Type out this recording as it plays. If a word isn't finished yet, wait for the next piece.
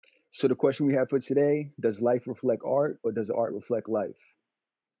So the question we have for today, does life reflect art or does art reflect life?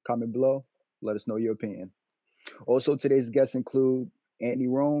 Comment below. Let us know your opinion. Also, today's guests include Anthony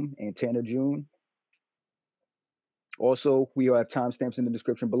Rome and Tanner June. Also, we will have timestamps in the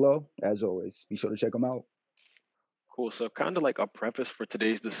description below. As always, be sure to check them out. Cool. So, kind of like a preface for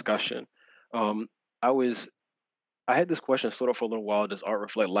today's discussion, um, I was I had this question sort of for a little while: does art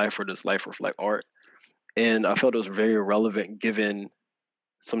reflect life, or does life reflect art? And I felt it was very relevant given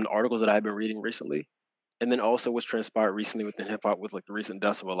some of the articles that I had been reading recently, and then also what's transpired recently within hip hop with like the recent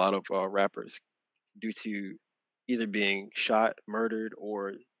deaths of a lot of rappers due to either being shot, murdered,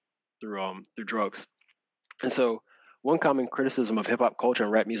 or through drugs. And so, one common criticism of hip hop culture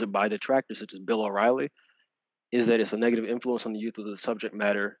and rap music by detractors such as Bill O'Reilly is that it's a negative influence on the youth of the subject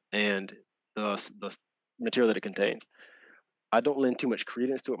matter and the material that it contains. I don't lend too much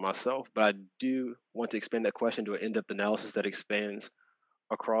credence to it myself, but I do want to expand that question to an in-depth analysis that expands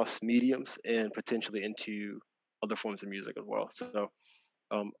across mediums and potentially into other forms of music as well. So,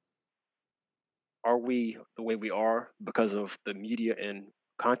 um, are we the way we are because of the media and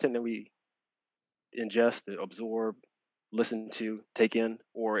content that we ingest, absorb, listen to, take in,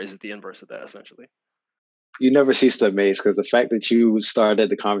 or is it the inverse of that essentially? You never cease to amaze because the fact that you started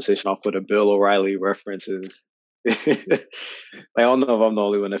the conversation off with a Bill O'Reilly references. Like, I don't know if I'm the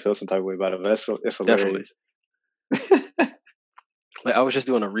only one that feels some type of way about it, but it's Definitely. hilarious. Like I was just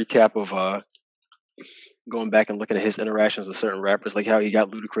doing a recap of going back and looking at his interactions with certain rappers, like how he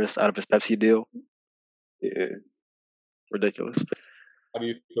got Ludacris out of his Pepsi deal. Yeah. Ridiculous. How do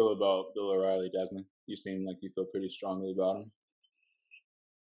you feel about Bill O'Reilly, Jasmine? You seem like you feel pretty strongly about him.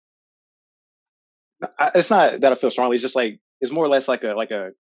 It's not that I feel strongly. It's just like it's more or less like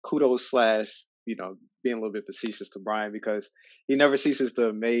a kudos slash being a little bit facetious to Brian because he never ceases to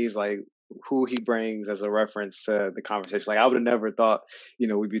amaze like who he brings as a reference to the conversation. Like I would have never thought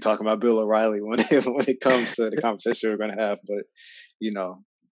we'd be talking about Bill O'Reilly when it comes to the conversation we're going to have, but you know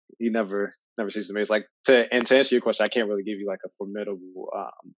he never ceases to amaze. Like to answer your question, I can't really give you like a formidable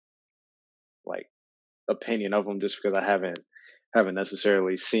like opinion of him just because I haven't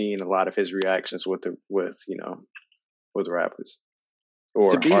necessarily seen a lot of his reactions with rappers To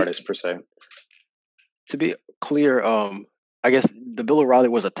or be artists per se. to be clear, I guess the Bill O'Reilly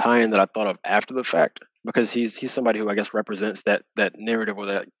was a tie-in that I thought of after the fact because he's somebody who I guess represents that narrative or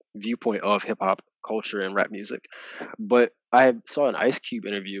that viewpoint of hip hop culture and rap music. But I saw an Ice Cube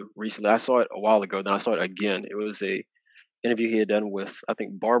interview recently. I saw it a while ago, then I saw it again. It was a interview he had done with I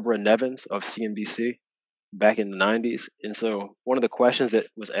think Barbara Nevins of CNBC back in the 90s. And so one of the questions that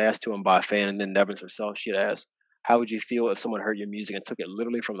was asked to him by a fan and then Nevins herself, she had asked, how would you feel if someone heard your music and took it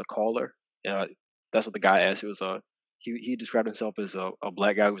literally from the caller? Uh, that's what the guy asked. It was he described himself as a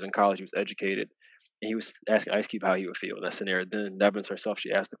black guy who was in college, he was educated, and he was asking Ice Cube how he would feel in that scenario. Then Nevins herself,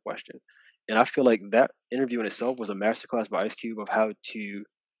 she asked the question. And I feel like that interview in itself was a masterclass by Ice Cube of how to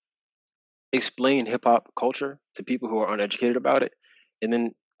explain hip hop culture to people who are uneducated about it, and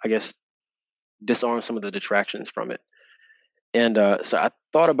then I guess disarm some of the detractions from it. And so I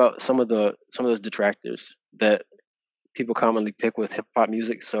thought about some of those detractors that people commonly pick with hip hop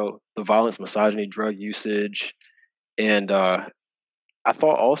music. So the violence, misogyny, drug usage, and I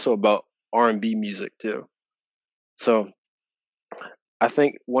thought also about R&B music too. So I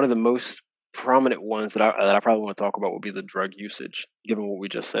think one of the most prominent ones that I probably want to talk about would be the drug usage, given what we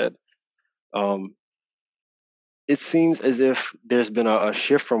just said. Um, it seems as if there's been a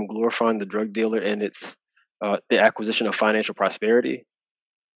shift from glorifying the drug dealer and its the acquisition of financial prosperity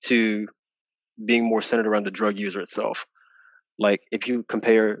to being more centered around the drug user itself. Like if you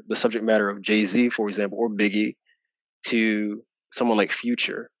compare the subject matter of Jay Z, for example, or Biggie to someone like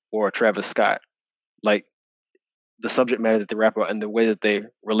Future or Travis Scott, like the subject matter that they rap about and the way that they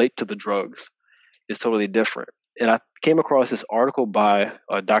relate to the drugs is totally different. And I came across this article by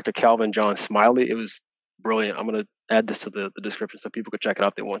Dr. Calvin John Smiley. It was brilliant. I'm going to add this to the description so people can check it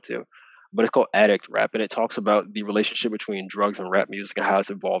out if they want to. But it's called Addict Rap, and it talks about the relationship between drugs and rap music and how it's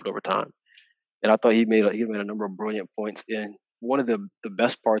evolved over time. And I thought he made a number of brilliant points. And one of the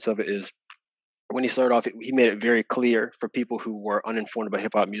best parts of it is when he started off, he made it very clear for people who were uninformed about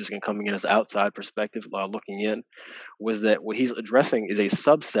hip hop music and coming in as outside perspective, looking in, was that what he's addressing is a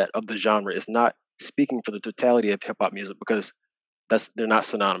subset of the genre. It's not speaking for the totality of hip hop music because they're not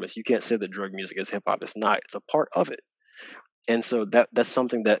synonymous. You can't say that drug music is hip hop. It's not. It's a part of it. And so that's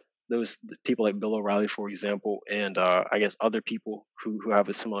something that those people like Bill O'Reilly, for example, and I guess other people who have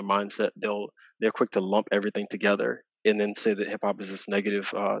a similar mindset, they're quick to lump everything together and then say that hip hop is this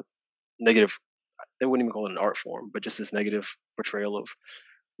negative. They wouldn't even call it an art form, but just this negative portrayal of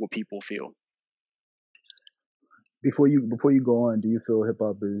what people feel. Before you go on, do you feel hip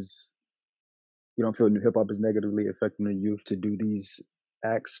hop is you don't feel hip hop is negatively affecting the youth to do these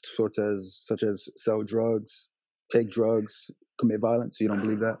acts, such as sell drugs, take drugs, commit violence? You don't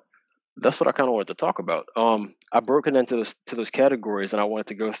believe that? That's what I kind of wanted to talk about. I broke it into those categories, and I wanted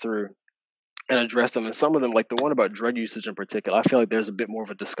to go through and address them. And some of them, like the one about drug usage in particular, I feel like there's a bit more of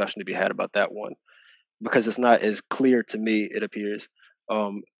a discussion to be had about that one because it's not as clear to me. It appears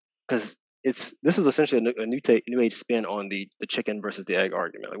because this is essentially a new age spin on the chicken versus the egg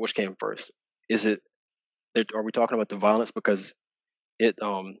argument. Like, which came first? Is it are we talking about the violence because it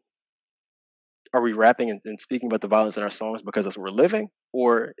are we rapping and speaking about the violence in our songs because that's what we're living,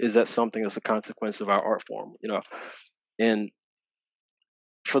 or is that something that's a consequence of our art form? And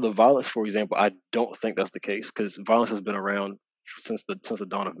for the violence, for example, I don't think that's the case because violence has been around since the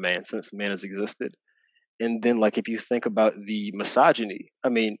dawn of man, since man has existed. And then, like, if you think about the misogyny, I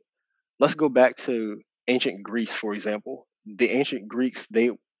mean, let's go back to ancient Greece, for example. The ancient Greeks, they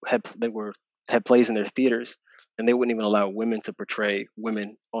were had plays in their theaters, and they wouldn't even allow women to portray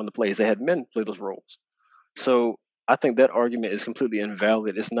women on the plays. They had men play those roles. So I think that argument is completely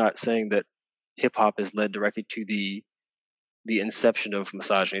invalid. It's not saying that hip hop has led directly to the inception of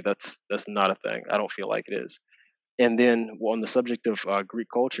misogyny. That's not a thing. I don't feel like it is. And then, well, on the subject of Greek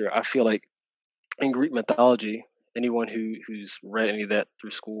culture, I feel like in Greek mythology, anyone who's read any of that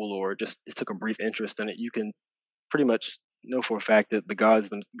through school or just took a brief interest in it, you can pretty much know for a fact that the gods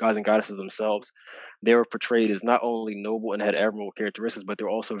and goddesses themselves, they were portrayed as not only noble and had admirable characteristics, but they're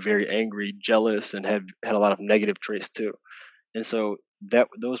also very angry, jealous, and had a lot of negative traits too. And so that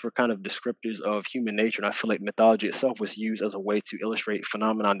those were kind of descriptors of human nature. And I feel like mythology itself was used as a way to illustrate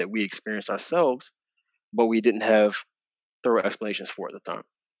phenomenon that we experienced ourselves, but we didn't have thorough explanations for at the time.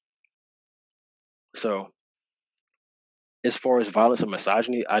 So as far as violence and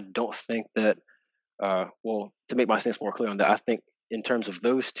misogyny, I don't think that well, to make my stance more clear on that, I think in terms of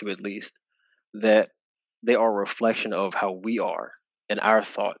those two at least, that they are a reflection of how we are and our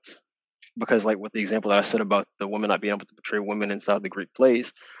thoughts. Because, like with the example that I said about the women not being able to portray women inside the Greek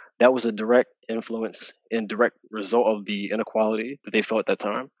plays, that was a direct influence and direct result of the inequality that they felt at that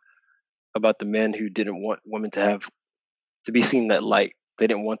time about the men who didn't want women to be seen in that light. They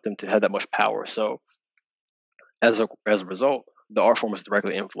didn't want them to have that much power. So as a result, the art form was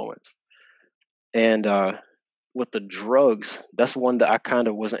directly influenced. And with the drugs, that's one that I kind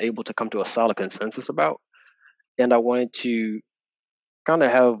of wasn't able to come to a solid consensus about. And I wanted to kind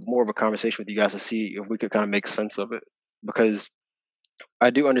of have more of a conversation with you guys to see if we could kind of make sense of it. Because I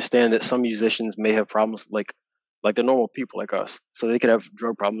do understand that some musicians may have problems like the normal people like us. So they could have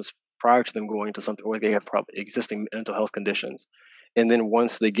drug problems prior to them going into something, or they have existing mental health conditions. And then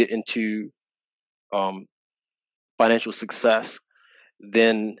once they get into um, financial success,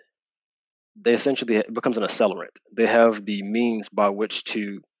 then they essentially it becomes an accelerant. They have the means by which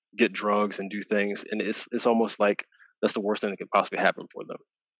to get drugs and do things, and it's almost like that's the worst thing that could possibly happen for them.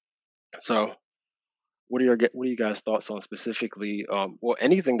 So, what are you guys' thoughts on specifically? Well,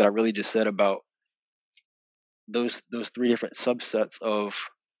 anything that I really just said about those three different subsets of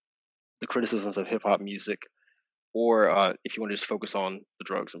the criticisms of hip hop music, or if you want to just focus on the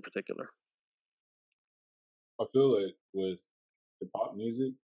drugs in particular. I feel like with hip hop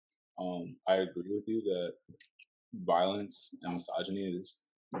music, I agree with you that violence and misogyny is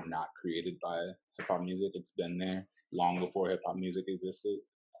not created by hip hop music. It's been there long before hip hop music existed.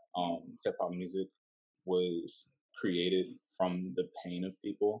 Hip hop music was created from the pain of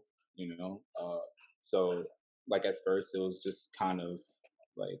people, you know. So, like at first, it was just kind of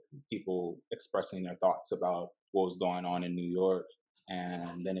like people expressing their thoughts about what was going on in New York,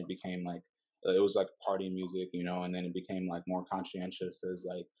 and then it became like it was like party music, you know, and then it became like more conscientious as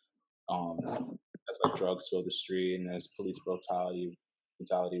like drugs fill the street and as police brutality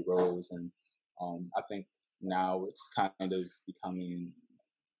rose, and I think now it's kind of becoming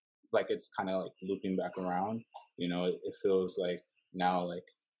like it's kind of like looping back around. You know, it feels like now like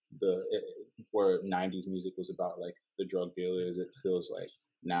where '90s music was about like the drug dealers, it feels like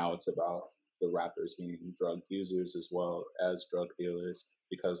now it's about the rappers being drug users as well as drug dealers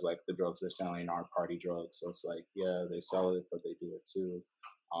because like the drugs they're selling are party drugs. So it's like yeah, they sell it, but they do it too.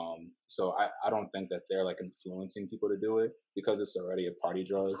 So I don't think that they're like influencing people to do it because it's already a party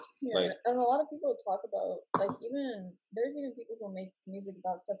drug. Yeah, Like and a lot of people talk about like even there's even people who make music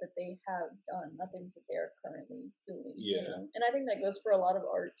about stuff that they have done, not things that they're currently doing. You yeah, know? And I think that goes for a lot of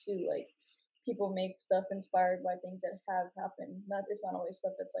art too. Like people make stuff inspired by things that have happened. Not it's not always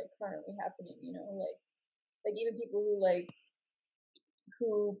stuff that's like currently happening. You know, like even people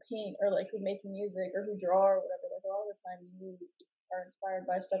who paint or like who make music or who draw or whatever. Like a lot of the time you are inspired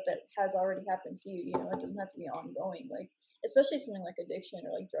by stuff that has already happened to you. You know, it doesn't have to be ongoing. Like, especially something like addiction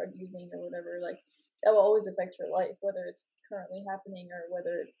or like drug using or whatever. Like, that will always affect your life, whether it's currently happening or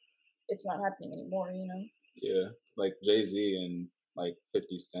whether it's not happening anymore. You know. Yeah, like Jay-Z and like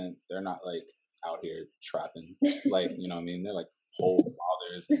 50 Cent, they're not like out here trapping. Like, you know what I mean? They're like whole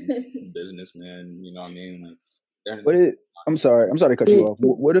fathers and businessmen, you know what I mean? Like they're But I'm sorry to cut you off.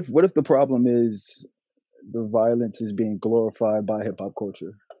 What if the problem is the violence is being glorified by hip hop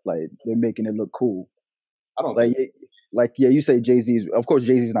culture? Like they're making it look cool. I don't Like, think yeah, you say Jay-Z's. Of course,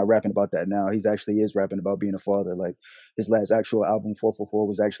 Jay-Z's not rapping about that now. He's actually is rapping about being a father. Like his last actual album, 444,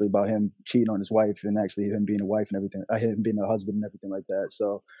 was actually about him cheating on his wife and actually him being a wife and everything, him being a husband and everything like that.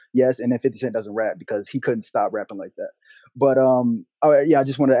 So yes, and then 50 Cent doesn't rap because he couldn't stop rapping like that. But yeah, I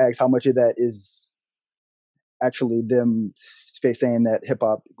just wanted to ask how much of that is actually them saying that hip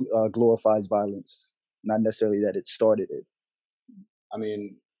hop glorifies violence, not necessarily that it started it. I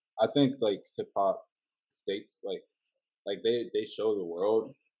mean, I think like hip hop states like they show the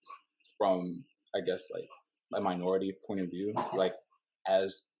world from, I guess, like a minority point of view, like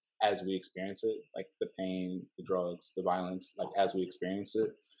as as we experience it, like the pain, the drugs, the violence, like as we experience it.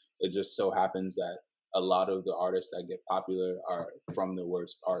 It just so happens that a lot of the artists that get popular are from the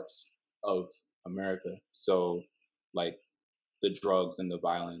worst parts of America. So like the drugs and the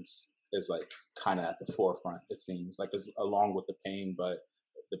violence is like kind of at the forefront, it seems like, it's along with the pain, but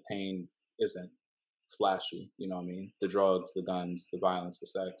the pain isn't flashy, you know what I mean? The drugs, the guns, the violence, the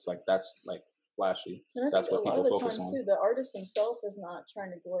sex, like that's like flashy. And I That's think a what lot people of the focus time on. too, the artist himself is not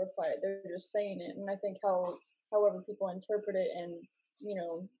trying to glorify it; they're just saying it. And I think however people interpret it and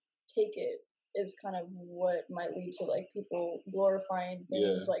take it is kind of what might lead to like people glorifying things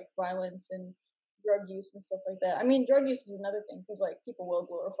Yeah. like violence and drug use and stuff like that. I mean, drug use is another thing because like people will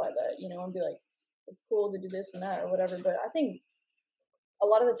glorify that, and be like, it's cool to do this and that or whatever. But I think a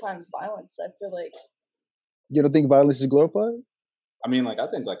lot of the time, violence. I feel like You don't think violence is glorified? I mean, like I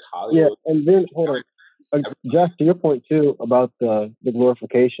think like Yeah, Hollywood. and then hold on. Josh, to your point too about the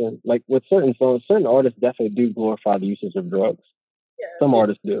glorification, like with certain songs, certain artists definitely do glorify the usage of drugs. yeah, Some Yeah.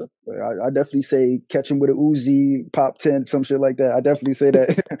 artists do. I definitely say catch him with a Uzi, pop 10, some shit like that. I definitely say that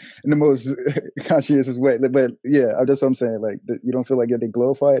in the most conscientious way. But yeah, that's what I'm saying. Like, you don't feel like they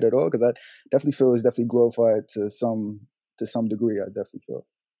glorify it at all? Because I definitely feel it's definitely glorified to some degree. I definitely feel.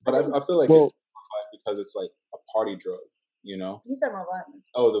 But I feel like Well, it's glorified because it's like a party drug, you know? you said more violence.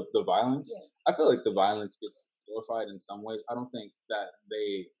 Oh, the violence? Yeah. I feel like the violence gets glorified in some ways. I don't think that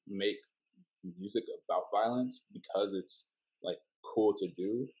they make music about violence because it's like cool to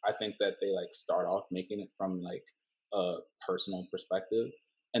do. I think that they like start off making it from like a personal perspective,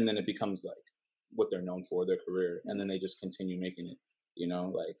 and then it becomes like what they're known for, their career, and then they just continue making it. You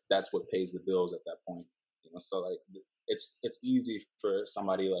know, like that's what pays the bills at that point. You know, so like it's easy for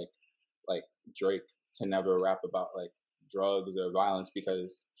somebody like Drake to never rap about like drugs or violence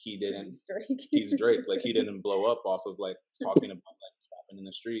because he didn't. He's Drake. He's Drake. Like he didn't blow up off of like talking about like trapping in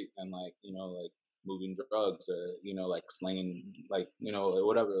the street and like like moving drugs or like slinging like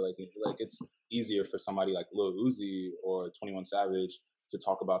whatever. Like it's easier for somebody like Lil Uzi or 21 Savage to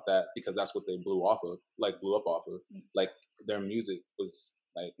talk about that because that's what they blew up off of. Like their music was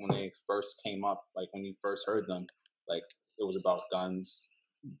like when they first came up, like when you first heard them, like it was about guns,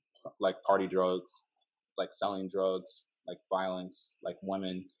 like party drugs, like selling drugs, like violence, like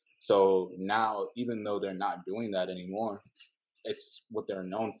women. So now, even though they're not doing that anymore, it's what they're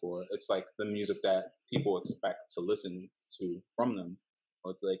known for. It's like the music that people expect to listen to from them.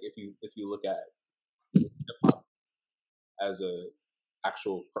 Or it's like if you look at hip hop as a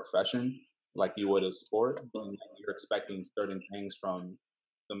actual profession, like you would a sport, then you're expecting certain things from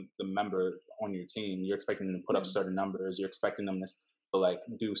the member on your team. You're expecting them to put up certain numbers. You're expecting them to like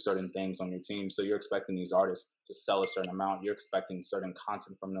do certain things on your team. So you're expecting these artists to sell a certain amount. You're expecting certain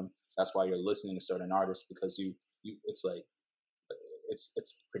content from them. That's why you're listening to certain artists because you it's like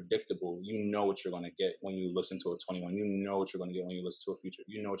it's predictable. You know what you're gonna get when you listen to a 21. You know what you're gonna get when you listen to a Future.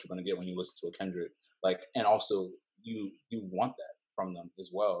 You know what you're gonna get when you listen to a Kendrick. Like, and also you want that from them as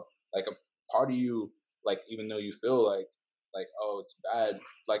well. Like a part of you, like even though you feel like oh it's bad,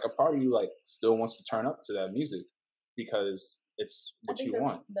 like a part of you like still wants to turn up to that music because it's I what think you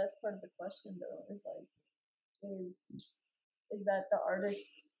want. that's part of the question though, is like is that the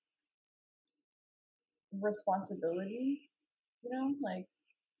artist's responsibility? Like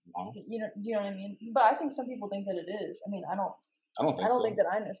No, do you know what I mean? But I think some people think that it is. I mean, I don't think so. think that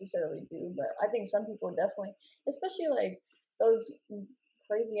I necessarily do, but I think some people definitely, especially like those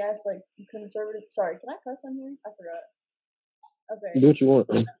crazy ass like conservative. Sorry, can I cuss on here? I forgot. Okay. do what you want.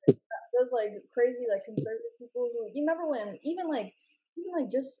 those like crazy like conservative people who you remember when even like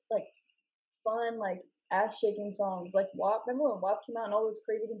just like fun like ass shaking songs like WAP. Remember when WAP came out and all those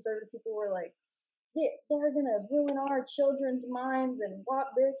crazy conservative people were like they're gonna ruin our children's minds and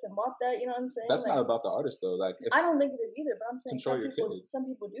WAP this and WAP that. You know what I'm saying? That's like, not about the artist though. Like, if I don't think it is either. But I'm saying control your kids. some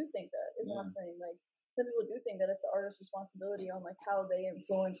people do think that is what I'm saying. Like some people do think that it's the artist's responsibility on like how they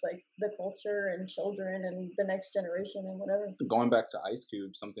influence like the culture and children and the next generation and whatever. Going back to Ice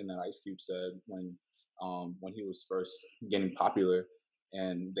Cube, something that Ice Cube said when he was first getting popular,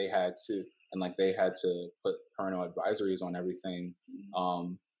 and they had to put parental advisories on everything.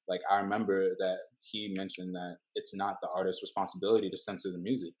 Like I remember that he mentioned that it's not the artist's responsibility to censor the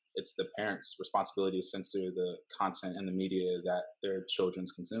music; it's the parents' responsibility to censor the content and the media that their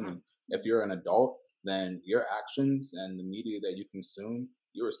children's consuming. If you're an adult, then your actions and the media that you consume,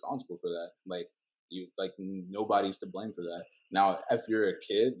 you're responsible for that. Like nobody's to blame for that. Now, if you're a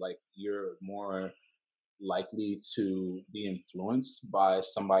kid, like you're more likely to be influenced by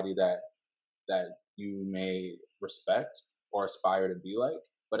somebody that you may respect or aspire to be like.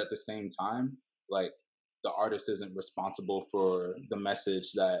 But at the same time, like the artist isn't responsible for the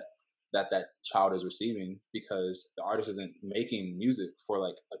message that child is receiving, because the artist isn't making music for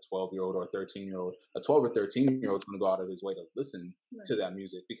like a 12-year-old or a 13-year-old. A 12 or 13-year-old is going to go out of his way to listen to that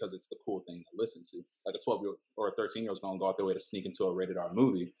music because it's the cool thing to listen to. Like a 12-year-old or a 13-year-old is going to go out their way to sneak into a rated R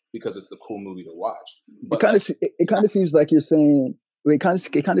movie because it's the cool movie to watch. But it kind of seems like you're saying. It kind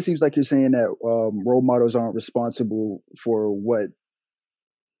of seems like you're saying that role models aren't responsible for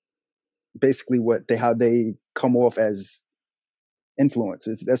how they come off as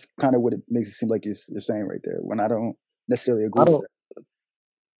influences. That's kind of what it makes it seem like you're saying right there. When I don't necessarily agree with that.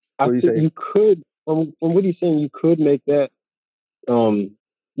 I think you could, from what he's saying, you could make that.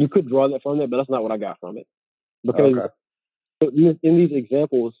 You could draw that from that, but that's not what I got from it. Because in these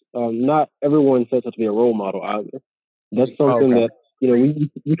examples, not everyone sets up to be a role model either. That's something that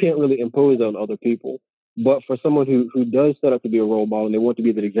you can't really impose on other people. But for someone who does set up to be a role model and they want to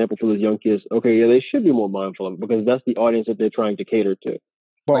be that example for those young kids, they should be more mindful of it because that's the audience that they're trying to cater to.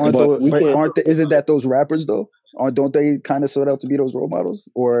 Isn't that those rappers though? Don't they kind of set out to be those role models,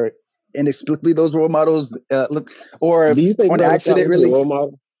 or inexplicably those role models? Or do you think on accident, really? A role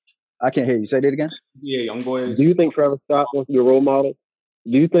model? I can't hear you. Say that again. Yeah, YoungBoy. Do you think Travis Scott wants to be a role model?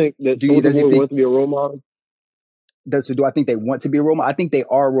 Do you think that Soulja Boy wants to be a role model? Do I think they want to be a role model? I think they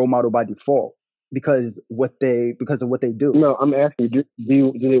are a role model by default because of what they do. No, I'm asking you,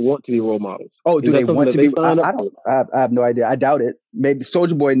 do they want to be role models? Oh, do they want to be? I have no idea. I doubt it. Maybe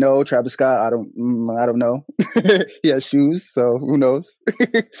Soulja Boy, no. Travis Scott, I don't know. He has shoes, so who knows?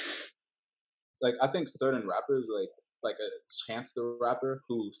 Like I think certain rappers, like a Chance the Rapper,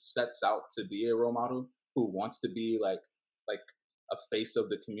 who sets out to be a role model, who wants to be like a face of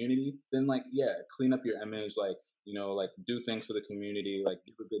the community, then clean up your image, like do things for the community, like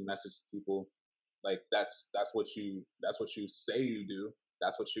give a good message to people. Like that's what you say you do.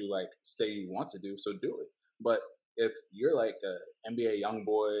 That's what you say you want to do. So do it. But if you're like a NBA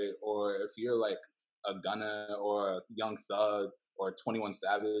YoungBoy, or if you're like a Gunna or a Young Thug or 21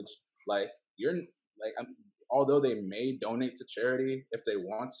 Savage, you're although they may donate to charity if they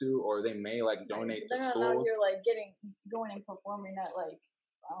want to, or they may donate to schools. You're going and performing at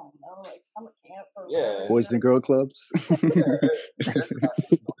I don't know, summer camp or boys and girl clubs.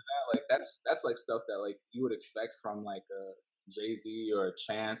 That's stuff that you would expect from a Jay-Z or a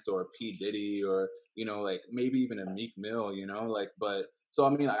Chance or a P Diddy or maybe even a Meek Mill, but. So I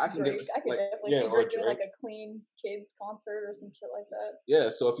mean, I can Drake. I could definitely see Drake doing a clean kids concert or some shit like that. Yeah,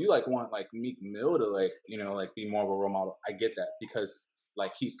 so if you want Meek Mill to be more of a role model, I get that because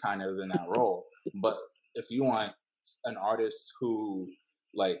he's kind of in that role. But if you want an artist who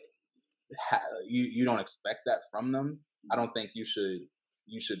you don't expect that from them, I don't think you should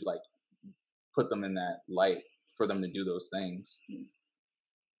put them in that light for them to do those things.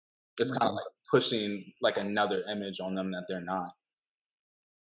 It's kind of pushing another image on them that they're not.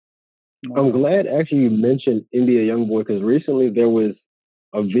 I'm glad actually you mentioned NBA YoungBoy because recently there was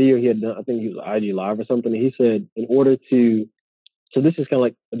a video he had done. I think he was IG Live or something. And he said in order to, so this is kind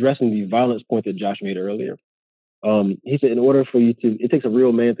of addressing the violence point that Josh made earlier. He said in order for you to, it takes a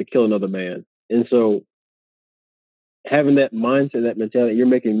real man to kill another man. And so having that mindset, that mentality, you're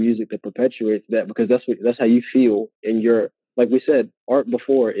making music that perpetuates that because that's how you feel. And like we said, art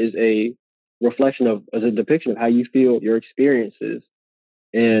before is a reflection of, as a depiction of how you feel, your experiences.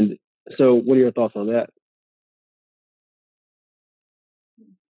 And so what are your thoughts on that?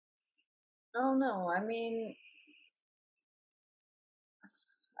 I don't know. I mean,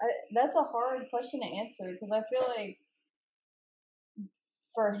 that's a hard question to answer because I feel like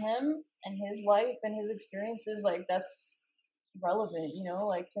for him and his life and his experiences, like that's relevant, you know,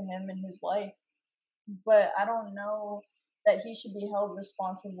 like to him and his life. But I don't know that he should be held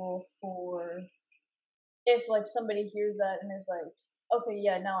responsible for if like somebody hears that and is like, okay,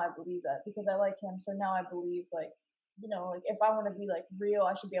 yeah, now I believe that because I like him, so now I believe like, you know, like if I want to be like real,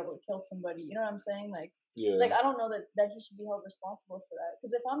 I should be able to kill somebody. You know what I'm saying? Like Yeah. I don't know that he should be held responsible for that.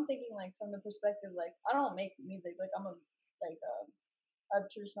 Because if I'm thinking like from the perspective like I don't make music, like I'm a like a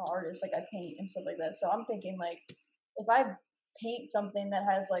traditional artist, like I paint and stuff like that. So I'm thinking like if I paint something that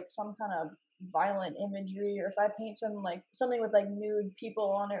has like some kind of violent imagery, or if I paint something with like nude people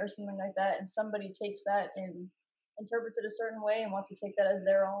on it or something like that, and somebody takes that and interprets it a certain way and wants to take that as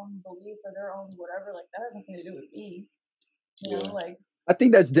their own belief or their own whatever, like that has nothing to do with me. You know, Yeah. like I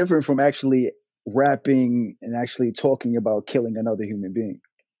think that's different from actually rapping and actually talking about killing another human being.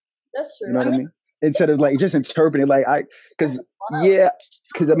 that's You true. know I what I mean, mean? Instead of like just interpreting like because wild.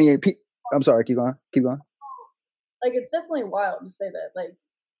 I mean, I'm sorry, keep going. Like it's definitely wild to say that. Like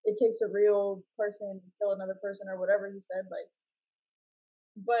it takes a real person to kill another person or whatever he said. Like,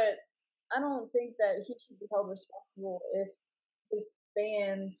 but I don't think that he should be held responsible if his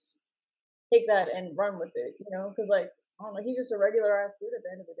fans take that and run with it. You know, because like I don't know, he's just a regular ass dude at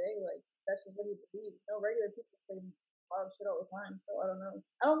the end of the day. Like that's just what he believes. You know, regular people say wild shit all the time. So I don't know.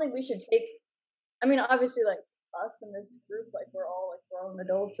 I don't think we should take. I mean, obviously, like us in this group, like we're all like grown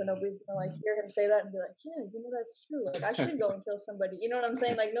adults, so nobody's gonna like hear him say that and be like, yeah, you know, that's true. Like I should go and kill somebody. You know what I'm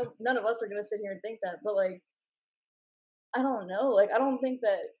saying? Like no, none of us are gonna sit here and think that. But like I don't know. Like I don't think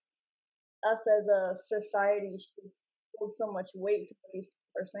that us as a society should hold so much weight to what these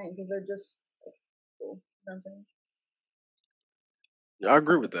people are saying because they're just like, cool. You know what I'm saying? I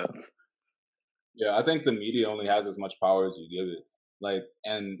agree with that. Yeah, I think the media only has as much power as you give it. Like,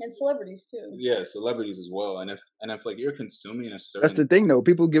 and And celebrities too. yeah, celebrities as well. And if like you're consuming a That's certain, the thing, though.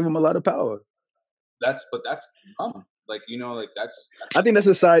 People give them a lot of power. that's dumb. Like, you know, like that's I think the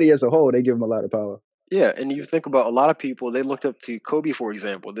society as a whole, they give them a lot of power. Yeah, and you think about a lot of people, they looked up to Kobe, for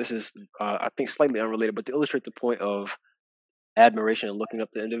example. This is, I think, slightly unrelated, but to illustrate the point of admiration and looking up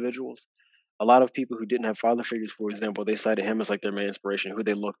to individuals. A lot of people who didn't have father figures, for example, they cited him as like their main inspiration, who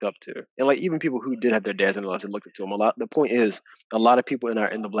they looked up to, and like even people who did have their dads in their lives, they looked up to him a lot. The point is, a lot of people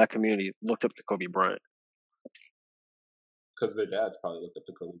in the black community looked up to Kobe Bryant. because their dads probably looked up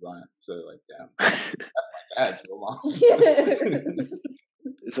to Kobe Bryant. So like, damn, that's my dad too long.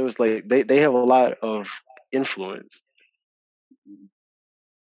 So it's like they have a lot of influence.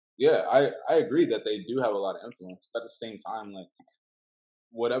 Yeah, I agree that they do have a lot of influence, but at the same time, like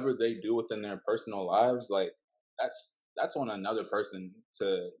whatever they do within their personal lives, like that's on another person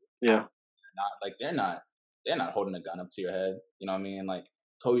to Yeah. not like they're not holding a gun up to your head. You know what I mean? Like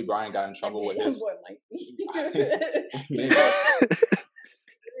Kobe Bryant got in trouble with his boy might be. maybe,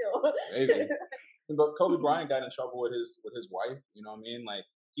 maybe. But Kobe Bryant got in trouble with his wife. You know what I mean? Like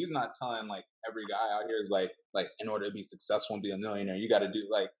he's not telling like every guy out here is like in order to be successful and be a millionaire, you got to do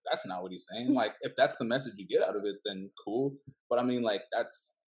like that's not what he's saying. Like if that's the message you get out of it, then cool. But I mean, like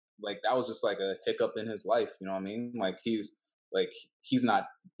that's like that was just like a hiccup in his life. You know what I mean? Like he's not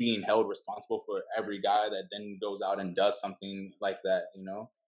being held responsible for every guy that then goes out and does something like that. You know?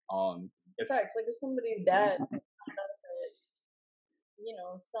 If Facts. Like if somebody's dad, you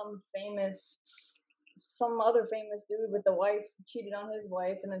know, some other famous dude with the wife cheated on his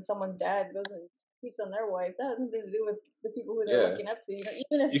wife, and then someone's dad goes and cheats on their wife. That has nothing to do with the people who they're yeah, looking up to. You know,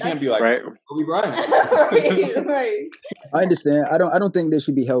 even if you that's can't be like Right. Kobe Bryant. right. I understand. I don't think they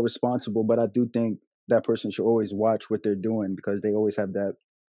should be held responsible, but I do think that person should always watch what they're doing because they always have that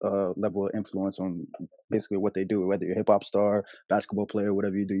level of influence on basically what they do. Whether you're a hip hop star, basketball player,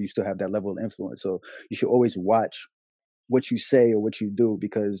 whatever you do, you still have that level of influence. So you should always watch what you say or what you do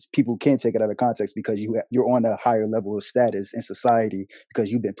because people can't take it out of context because you're on a higher level of status in society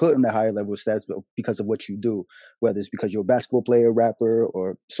because you've been put on a higher level of status because of what you do, whether it's because you're a basketball player, rapper,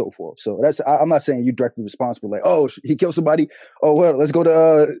 or so forth. So I'm not saying you're directly responsible. Like, oh, he killed somebody. Oh well, let's go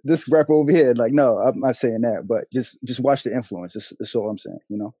to this rapper over here. Like, no, I'm not saying that, but just watch the influence. That's all I'm saying.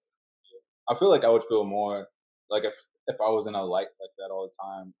 You know. I feel like I would feel more like if I was in a light like that all the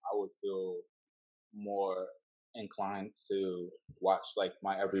time, I would feel more inclined to watch like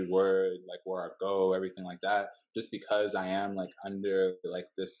my every word, like where I go, everything like that, just because I am like under like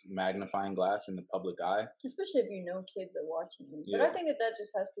this magnifying glass in the public eye. Especially if you know kids are watching you. Yeah. But I think that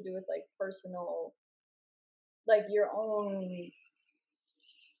just has to do with like personal, like your own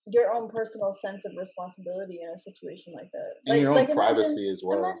personal sense of responsibility in a situation like that. And your own like privacy as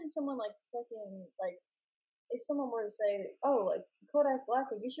well. Imagine someone like fucking like if someone were to say, "Oh, like Kodak Black,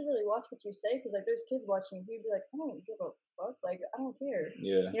 like you should really watch what you say because like there's kids watching," he'd be like, "I don't give a fuck, like I don't care."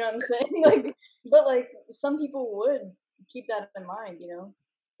 Yeah. You know what I'm saying? Like, but like some people would keep that in mind, you know.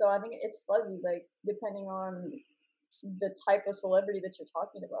 So I think it's fuzzy, like depending on the type of celebrity that you're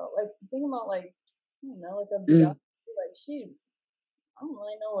talking about. Like think about like I don't know, like a Mm. Beyonce, like she I don't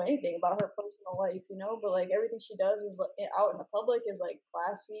really know anything about her personal life, you know, but like everything she does is like out in the public is like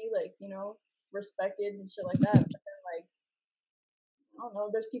classy, like, you know, respected and shit like that. But then like I don't know,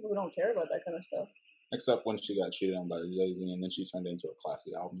 there's people who don't care about that kind of stuff. Except when she got cheated on by Jay-Z and then she turned it into a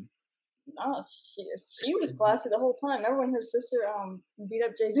classy album. Nah, she was classy the whole time. Remember when her sister beat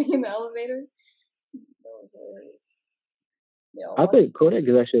up Jay Z in the elevator? That was hilarious. Yeah, I think Kodak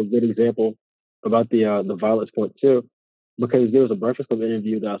is actually a good example about the violence point too, because there was a Breakfast Club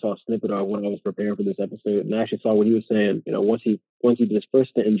interview that I saw a snippet of when I was preparing for this episode, and I actually saw what he was saying. You know, once he did his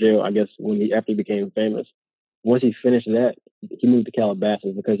first stint in jail, I guess after he became famous, once he finished that, he moved to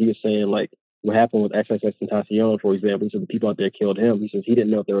Calabasas because he was saying like what happened with XXXTentacion, for example. He said the people out there killed him. He says he didn't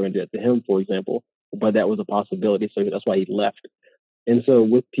know if they were going to do it to him, for example, but that was a possibility. So that's why he left. And so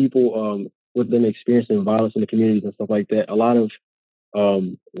with people, with them experiencing violence in the communities and stuff like that, a lot of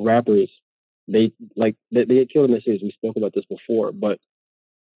rappers, they get killed in the cities. We spoke about this before, but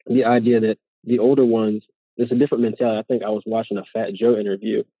the idea that the older ones, there's a different mentality. I think I was watching a Fat Joe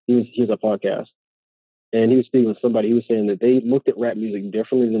interview. He was a podcast, and he was speaking with somebody. He was saying that they looked at rap music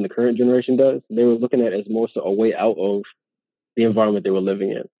differently than the current generation does. They were looking at it as more so a way out of the environment they were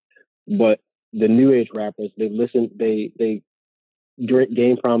living in. But the new age rappers, they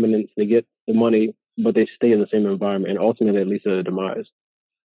gain prominence, they get the money, but they stay in the same environment, and ultimately it leads to their demise.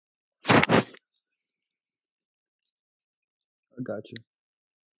 I got you.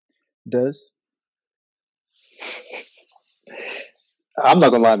 Des? I'm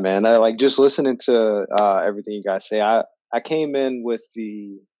not gonna lie, man. I like just listening to everything you guys say. I came in with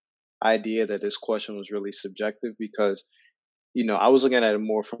the idea that this question was really subjective because I was looking at it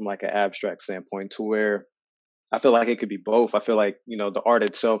more from like an abstract standpoint to where I feel like it could be both. I feel like the art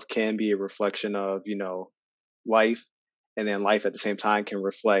itself can be a reflection of life, and then life at the same time can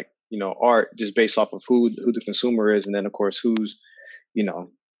reflect art just based off of who the consumer is, and then of course who's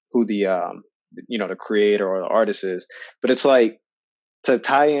who the the creator or the artist is. But it's like, to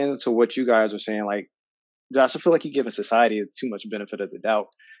tie into what you guys are saying, like, Josh, I feel like you give society too much benefit of the doubt.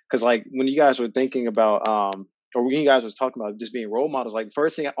 Because like when you guys were thinking about or when you guys was talking about just being role models, like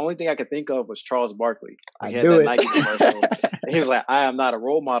the only thing I could think of was Charles Barkley. Like, he had that Nike commercial. And he was like, "I am not a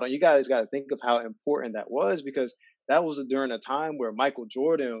role model." You guys got to think of how important that was, because that was during a time where Michael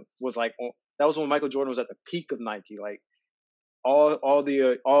Jordan was like, that was when Michael Jordan was at the peak of Nike. Like all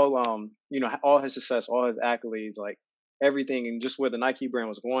his success, all his accolades, like everything, and just where the Nike brand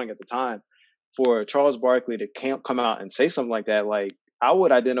was going at the time. For Charles Barkley to come out and say something like that, like, I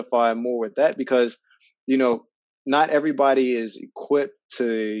would identify more with that, because not everybody is equipped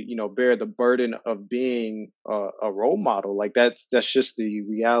to bear the burden of being a role model. Like that's just the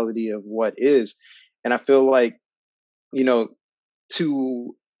reality of what is. And I feel like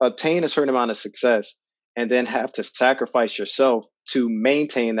to obtain a certain amount of success and then have to sacrifice yourself to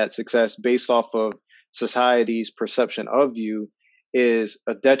maintain that success based off of society's perception of you is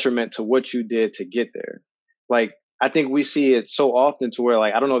a detriment to what you did to get there. Like, I think we see it so often to where,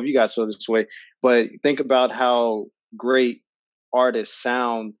 like, I don't know if you guys feel this way, but think about how great artists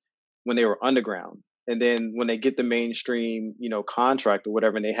sound when they were underground. And then when they get the mainstream, contract or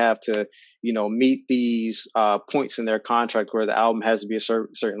whatever, and they have to, meet these points in their contract where the album has to be a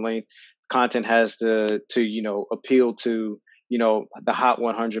certain length, content has to appeal to, the Hot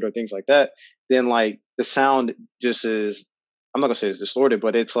 100 or things like that. Then like the sound just is, I'm not gonna say it's distorted,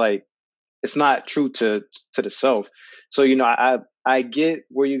 but it's like, it's not true to the self. So, I get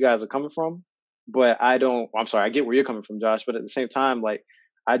where you guys are coming from, but I get where you're coming from, Josh. But at the same time, like,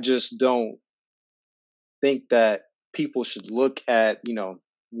 I just don't think that people should look at,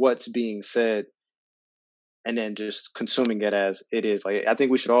 what's being said and then just consuming it as it is. Like, I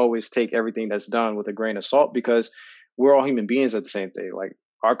think we should always take everything that's done with a grain of salt, because we're all human beings at the same day. Like,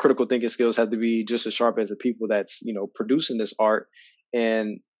 our critical thinking skills have to be just as sharp as the people that's, producing this art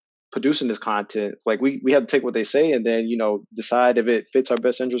and producing this content. Like, we have to take what they say and then, decide if it fits our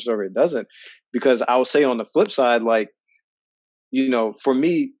best interest or if it doesn't. Because I would say on the flip side, like, for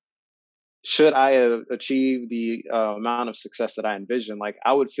me, should I achieve the amount of success that I envision, like,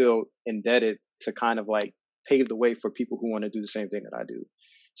 I would feel indebted to kind of like pave the way for people who want to do the same thing that I do.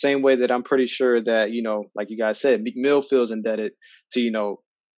 Same way that I'm pretty sure that, like you guys said, Meek Mill feels indebted to,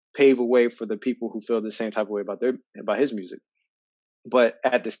 pave a way for the people who feel the same type of way about his music. But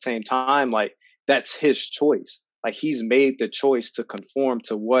at the same time, like, that's his choice. Like he's made the choice to conform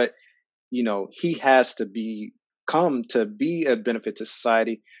to what, he has to become to be a benefit to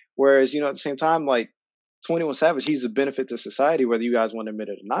society. Whereas, at the same time, like 21 Savage, he's a benefit to society, whether you guys want to admit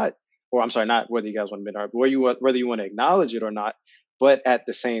it or not. Or I'm sorry, not whether you guys want to admit it, but whether you want to acknowledge it or not. But at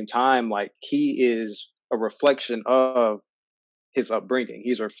the same time, like he is a reflection of his upbringing.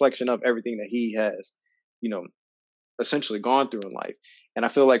 He's a reflection of everything that he has, essentially gone through in life. And I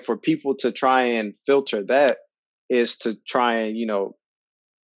feel like for people to try and filter that is to try and,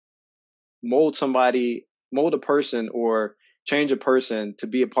 mold a person or change a person to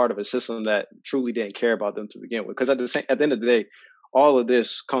be a part of a system that truly didn't care about them to begin with. Because at the end of the day, all of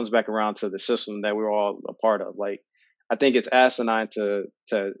this comes back around to the system that we're all a part of. Like, I think it's asinine to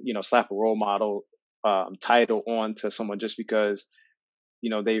slap a role model title on to someone just because,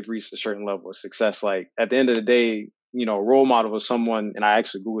 they've reached a certain level of success. Like at the end of the day, a role model was someone, and I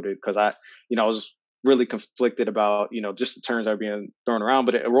actually Googled it because I was really conflicted about, just the terms that are being thrown around.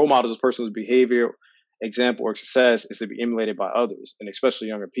 But a role model is a person's behavior, example, or success is to be emulated by others, and especially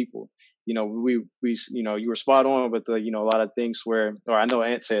younger people. We you were spot on with the, a lot of things where, or I know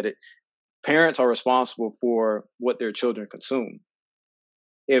Ant said it, parents are responsible for what their children consume.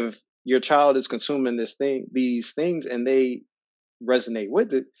 If your child is consuming these things, and they resonate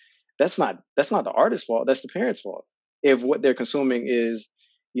with it, that's not the artist's fault. That's the parent's fault. If what they're consuming is,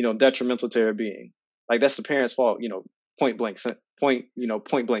 detrimental to their being, like that's the parent's fault. Point blank,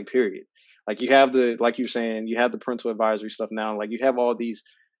 period. Like you have like you're saying, you have the parental advisory stuff now. Like you have all these,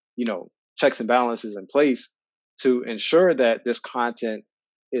 checks and balances in place to ensure that this content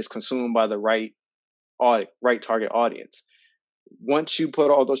is consumed by the right target audience. Once you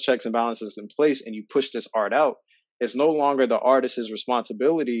put all those checks and balances in place and you push this art out, it's no longer the artist's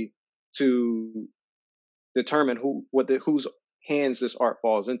responsibility to determine whose hands this art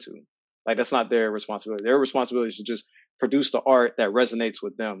falls into. Like that's not their responsibility. Their responsibility is to just produce the art that resonates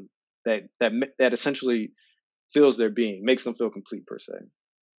with them, that essentially fills their being, makes them feel complete per se.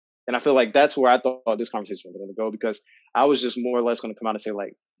 And I feel like that's where I thought this conversation was going to go, because I was just more or less going to come out and say,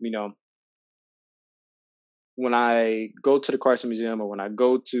 like, when I go to the Carson Museum, or when I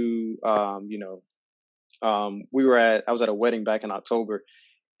go to, I was at a wedding back in October,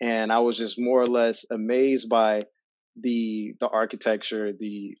 and I was just more or less amazed by the architecture,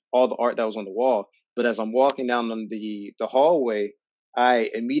 all the art that was on the wall. But as I'm walking down the hallway, I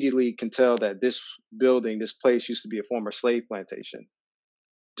immediately can tell that this building, this place used to be a former slave plantation,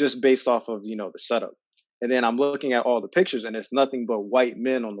 just based off of, the setup. And then I'm looking at all the pictures, and it's nothing but white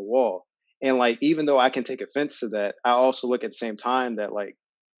men on the wall. And like, even though I can take offense to that, I also look at the same time that like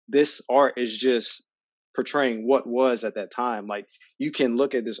this art is just portraying what was at that time. Like you can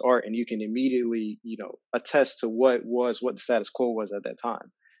look at this art and you can immediately, attest to what the status quo was at that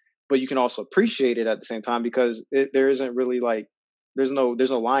time. But you can also appreciate it at the same time, because there isn't really like, there's no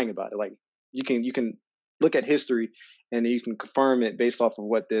lying about it. Like you can look at history and you can confirm it based off of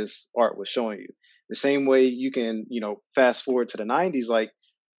what this art was showing you. The same way you can, fast forward to the 90s. Like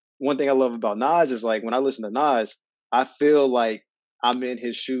one thing I love about Nas is like when I listen to Nas, I feel like I'm in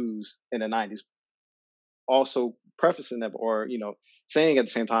his shoes in the 90s. Also prefacing that, or, saying at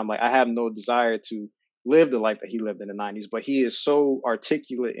the same time, like I have no desire to live the life that he lived in the 90s, but he is so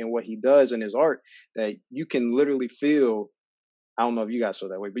articulate in what he does in his art that you can literally feel, I don't know if you guys feel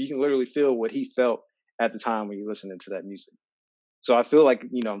that way, but you can literally feel what he felt at the time when you're listening to that music. So I feel like,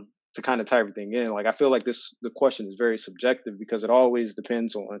 to kind of tie everything in, like I feel like the question is very subjective, because it always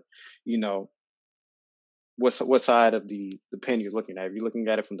depends on, what side of the pen you're looking at. If you're looking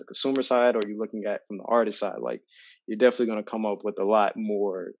at it from the consumer side, or you're looking at it from the artist side, like you're definitely going to come up with a lot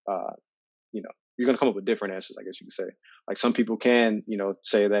more, you're going to come up with different answers, I guess you could say. Like some people can,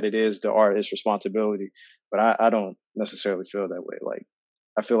 say that it is the artist's responsibility, but I don't necessarily feel that way. Like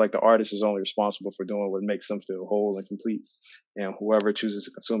I feel like the artist is only responsible for doing what makes them feel whole and complete. And whoever chooses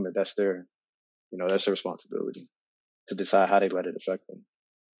to consume it, that's their responsibility to decide how they let it affect them.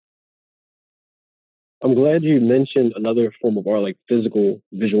 I'm glad you mentioned another form of art, like physical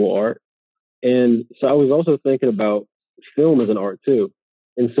visual art. And so I was also thinking about film as an art too.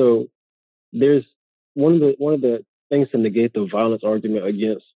 And so there's one of the things to negate the violence argument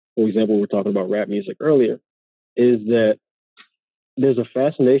against, for example, we were talking about rap music earlier, is that there's a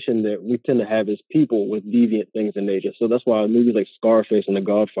fascination that we tend to have as people with deviant things in nature. So that's why movies like Scarface and The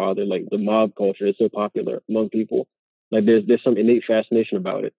Godfather, like the mob culture, is so popular among people. Like there's some innate fascination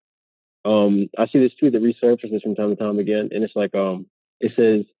about it. I see this tweet that resurfaces from time to time again, and it's like it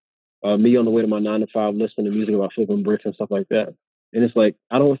says me on the way to my 9-to-5 listening to music about flipping bricks and stuff like that. And it's like,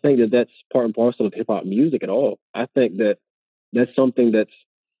 I don't think that that's part and parcel of hip hop music at all. I think that that's something that's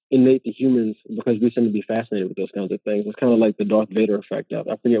innate to humans because we seem to be fascinated with those kinds of things. It's kind of like the Darth Vader effect.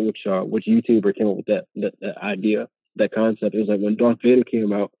 I forget which YouTuber came up with that idea, that concept. It was like when Darth Vader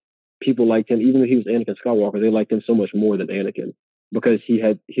came out, people liked him, even though he was Anakin Skywalker. They liked him so much more than Anakin because he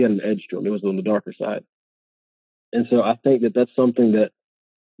had an edge to him. It was on the darker side. And so I think that's something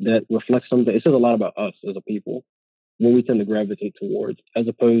that reflects something. It says a lot about us as a people, what we tend to gravitate towards, as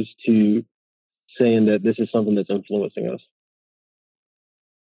opposed to saying that this is something that's influencing us.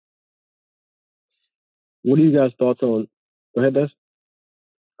 What are you guys' thoughts on? Go ahead, Des.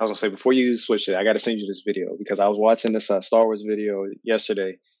 I was gonna say, before you switch it, I got to send you this video because I was watching this Star Wars video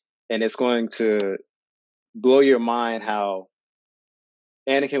yesterday, and it's going to blow your mind how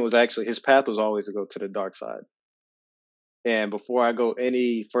Anakin was actually, his path was always to go to the dark side. And before I go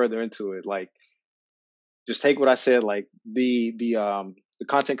any further into it, like, just take what I said, like the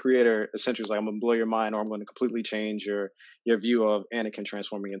content creator essentially was like, I'm gonna blow your mind, or I'm gonna completely change your view of Anakin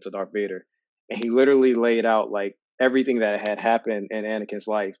transforming into Darth Vader. And he literally laid out like everything that had happened in Anakin's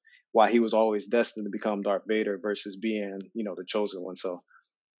life, why he was always destined to become Darth Vader versus being, the chosen one. So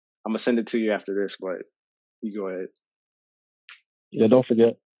I'm gonna send it to you after this, but you go ahead. Yeah, don't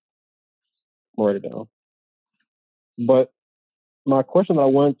forget. Write it down. But my question that I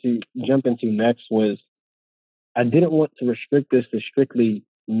wanted to jump into next was, I didn't want to restrict this to strictly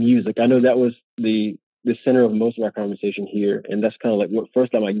music. I know that was the center of most of our conversation here, and that's kind of like what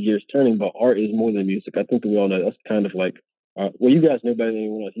first got my gears turning. But art is more than music. I think that we all know that's kind of like, well, you guys know better than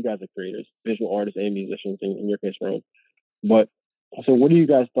anyone else. You guys are creators, visual artists, and musicians. In your case, Rome. But so, what are you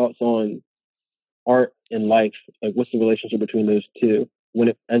guys' thoughts on art and life? Like, what's the relationship between those two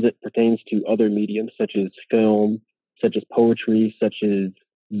as it pertains to other mediums such as film, such as poetry, such as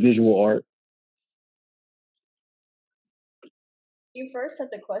visual art? You first said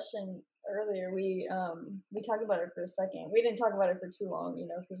the question earlier. We talked about it for a second. We didn't talk about it for too long,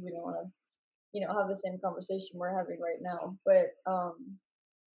 because we didn't want to, have the same conversation we're having right now. But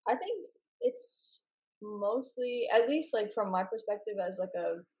I think it's mostly, at least like from my perspective as like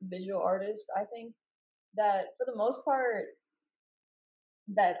a visual artist, I think that for the most part,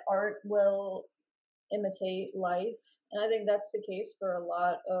 that art will imitate life, and I think that's the case for a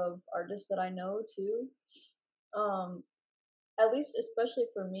lot of artists that I know too. At least, especially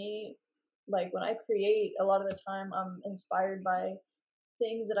for me, like when I create, a lot of the time I'm inspired by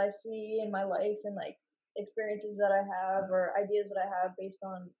things that I see in my life and like experiences that I have or ideas that I have based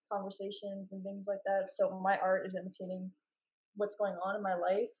on conversations and things like that. So my art is imitating what's going on in my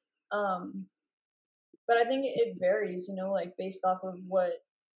life. But I think it varies, like based off of what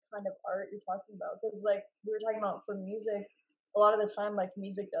kind of art you're talking about. Because like we were talking about for music, a lot of the time like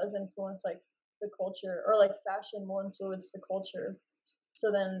music does influence like the culture, or like fashion will influence the culture.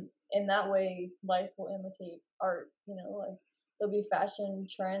 So then in that way, life will imitate art, like there'll be fashion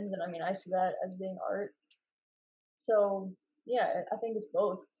trends, and I mean I see that as being art. So yeah, I think it's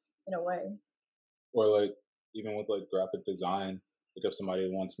both in a way. Or like even with like graphic design, like if somebody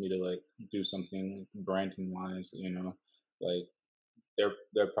wants me to like do something branding wise, like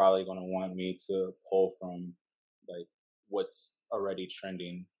they're probably gonna want me to pull from like what's already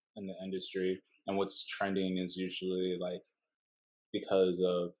trending in the industry, and what's trending is usually like because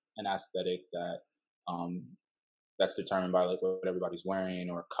of an aesthetic that um that's determined by like what everybody's wearing,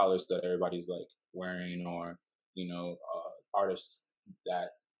 or colors that everybody's like wearing, or artists that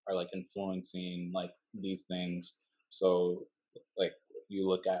are like influencing like these things. So like you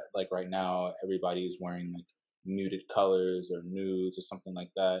look at like right now, everybody's wearing like muted colors or nudes or something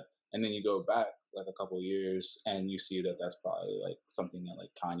like that, and then you go back like a couple years and you see that that's probably like something that like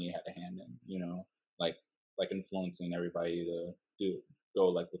Kanye had a hand in, like influencing everybody to go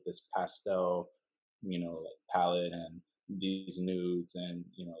like with this pastel, like palette and these nudes and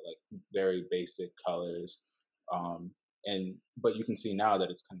like very basic colors. And but you can see now that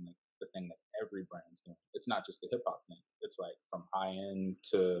it's kind of like the thing that every brand's doing. It's not just a hip hop thing. It's like from high end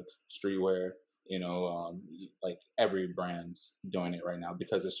to streetwear. Like every brand's doing it right now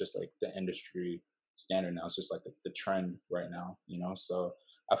because it's just like the industry standard now. It's just like the trend right now. So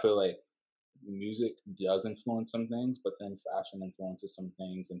I feel like music does influence some things, but then fashion influences some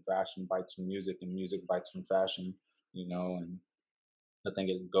things, and fashion bites from music, and music bites from fashion. And I think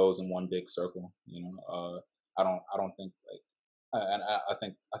it goes in one big circle. I don't think like, and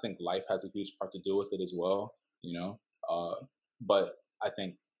I think life has a huge part to do with it as well. But I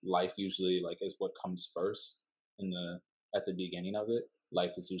think life usually like is what comes first at the beginning of it.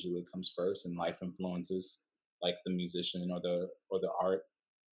 Life is usually what comes first, and life influences like the musician or the art,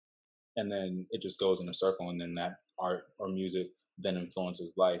 and then it just goes in a circle, and then that art or music then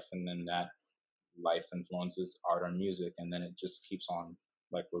influences life, and then that life influences art or music, and then it just keeps on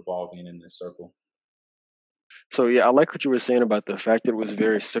like revolving in this circle. So yeah, I like what you were saying about the fact that it was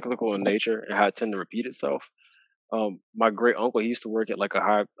very cyclical in nature and how it tended to repeat itself. My great uncle, he used to work at like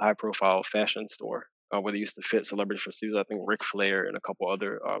a high profile fashion store where they used to fit celebrities for suits. I think Ric Flair and a couple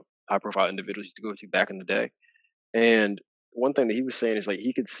other high profile individuals used to go to back in the day. And one thing that he was saying is like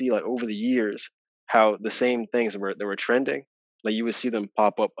he could see like over the years how the same things that were trending, like you would see them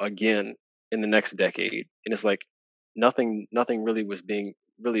pop up again in the next decade. And it's like nothing really was being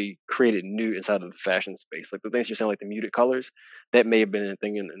really created new inside of the fashion space. Like the things you're saying, like the muted colors, that may have been a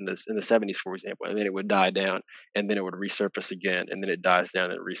thing in the 70s, for example, and then it would die down and then it would resurface again and then it dies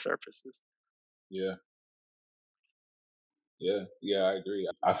down and it resurfaces. Yeah, yeah, I agree.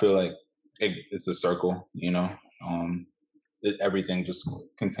 I feel like it's a circle, you know. Everything just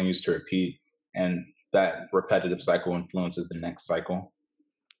continues to repeat, and that repetitive cycle influences the next cycle.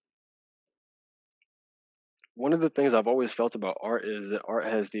 One of the things I've always felt about art is that art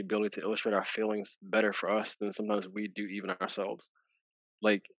has the ability to illustrate our feelings better for us than sometimes we do even ourselves.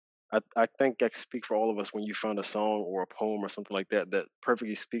 Like I think I can speak for all of us when you found a song or a poem or something like that that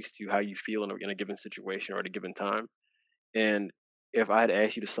perfectly speaks to you how you feel in a given situation or at a given time. And if I had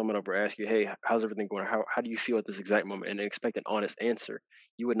asked you to sum it up or ask you, hey, how's everything going? How do you feel at this exact moment? And expect an honest answer,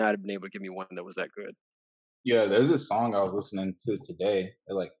 you would not have been able to give me one that was that good. Yeah, there's a song I was listening to today.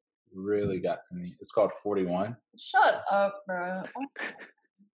 It like really got to me. It's called 41. Shut up, bro.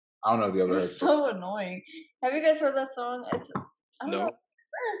 I don't know if you ever You're heard it. so annoying. Have you guys heard that song? It's I don't know No. where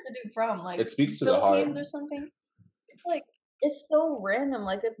is the dude from? Like It speaks to the heart. Philippines or something? It's like it's so random.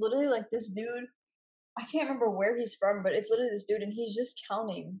 Like it's literally like this dude. I can't remember where he's from, but it's literally this dude, and he's just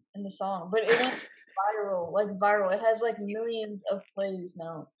counting in the song. But it went viral, like viral. It has like millions of plays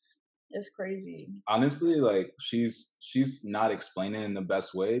now. It's crazy. Honestly, like she's not explaining in the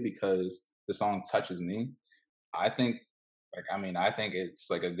best way because the song touches me. I think I think it's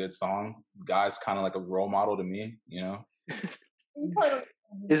like a good song. Guy's kind of like a role model to me, you know. You probably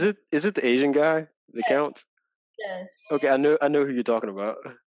don't. Is it the Asian guy that counts? Yes. Okay, I know who you're talking about.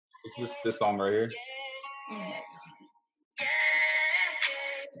 It's this song right here. Mm.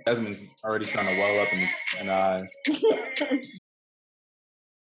 Desmond's already starting to well up in the eyes.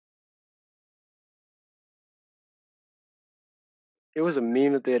 It was a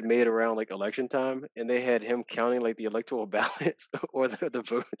meme that they had made around like election time, and they had him counting like the electoral ballots or the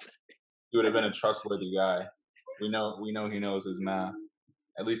votes. He would have been a trustworthy guy. We know he knows his math.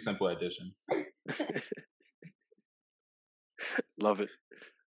 At least simple addition. Love it.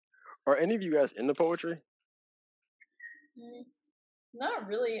 Are any of you guys into poetry? Not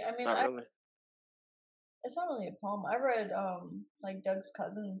really. I mean, Not really. it's not really a poem. I read like Doug's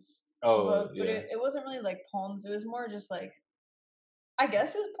Cousins Oh, book, but yeah. it wasn't really like poems. It was more just like I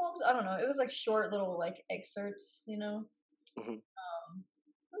guess it was poems. I don't know. It was like short little like excerpts, you know. Mhm.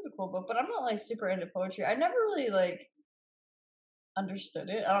 It was a cool book, but I'm not like super into poetry. I never really like understood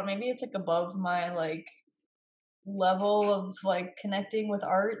it. I don't. Maybe it's like above my like level of like connecting with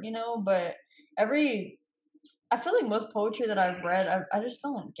art, you know. But I feel like most poetry that I've read, I just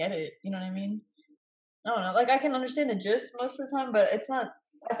don't get it. You know what I mean? I don't know. Like I can understand the gist most of the time, but it's not.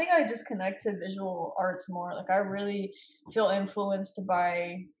 I think I just connect to visual arts more. Like I really feel influenced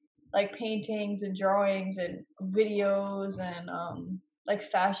by like paintings and drawings and videos and like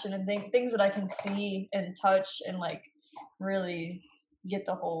fashion and things that I can see and touch and like really get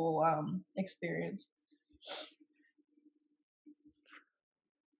the whole experience.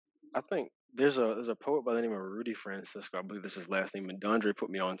 I think there's a poet by the name of Rudy Francisco. I believe this is his last name, and Dondre put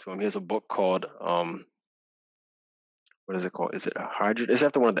me on to him. He has a book called what is it called? Is it a hydrogen? It's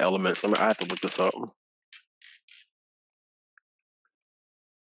after one of the elements. I have to look this up.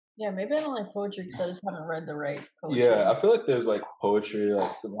 Yeah, maybe I don't like poetry because I just haven't read the right poetry. Yeah, I feel like there's like poetry.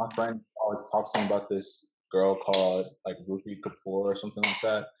 Like my friend always talks to me about this girl called like Rupi Kapoor or something like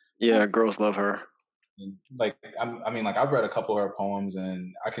that. Yeah, girls love her. And, like I mean, like I've read a couple of her poems,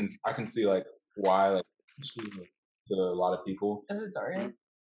 and I can see like why like she's like, to a lot of people. Is it Zaria?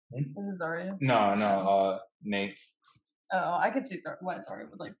 Is it Zaria? No, Nate. Oh, I could see why it's Zaria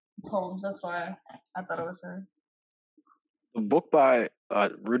with like poems. That's why I thought it was her. The book by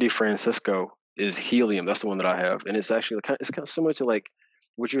Rudy Francisco is Helium. That's the one that I have, and it's actually it's kind of similar to like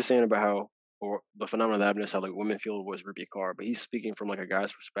what you were saying about how or the phenomenon of happiness, how like women feel was Ruby Carr, but he's speaking from like a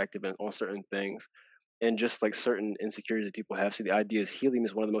guy's perspective and on certain things and just like certain insecurities that people have. So the idea is helium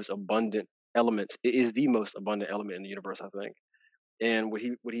is one of the most abundant elements. It is the most abundant element in the universe, I think. And what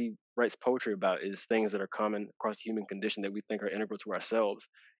he writes poetry about is things that are common across the human condition that we think are integral to ourselves,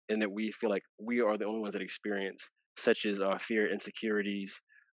 and that we feel like we are the only ones that experience, such as fear, insecurities,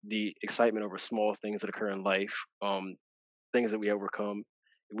 the excitement over small things that occur in life, things that we overcome.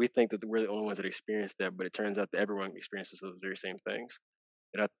 we think that we're the only ones that experience that, but it turns out that everyone experiences those very same things.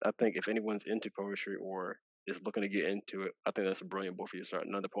 And I think if anyone's into poetry or is looking to get into it, I think that's a brilliant book for you to start.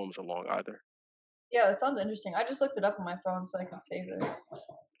 None of the poems are long either. Yeah, it sounds interesting. I just looked it up on my phone so I can save it.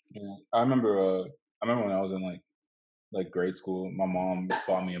 Yeah, I remember when I was in like grade school, my mom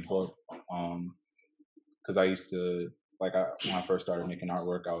bought me a book. Because I used to when I first started making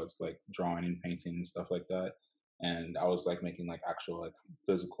artwork, I was like drawing and painting and stuff like that, and I was like making like actual like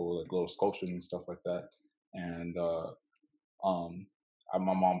physical like little sculptures and stuff like that. And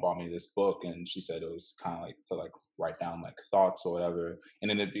my mom bought me this book, and she said it was kind of like to like write down like thoughts or whatever, and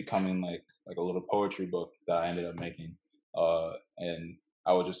ended up becoming like a little poetry book that I ended up making. And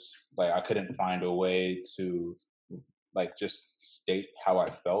I would just like I couldn't find a way to like just state how I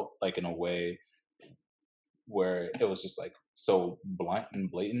felt like in a way where it was just like so blunt and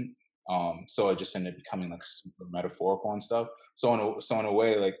blatant. So it just ended up becoming like super metaphorical and stuff. So in a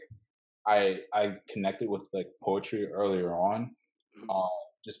way, like I connected with like poetry earlier on, uh,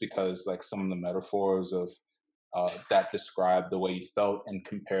 just because like some of the metaphors of that describe the way you felt and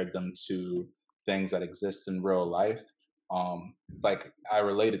compared them to things that exist in real life. Like I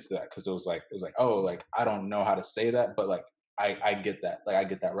related to that because it was like oh like I don't know how to say that, but like I get that, like I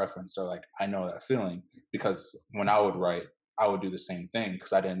get that reference, or like I know that feeling, because when I would write I would do the same thing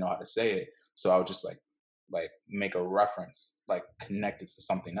because I didn't know how to say it, so I would just like make a reference like connected to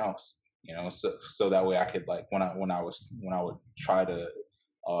something else, you know, so that way I could like when I would try to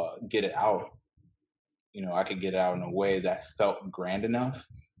get it out, you know, I could get it out in a way that felt grand enough,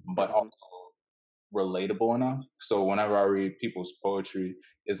 but Mhm. also relatable enough. So whenever I read people's poetry,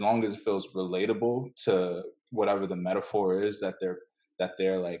 as long as it feels relatable to whatever the metaphor is that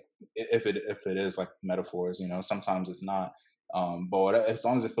they're like, if it is like metaphors, you know, sometimes it's not. As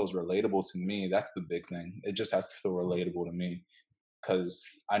long as it feels relatable to me, that's the big thing. It just has to feel relatable to me, because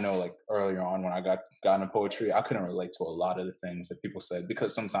I know like earlier on when I got into poetry, I couldn't relate to a lot of the things that people said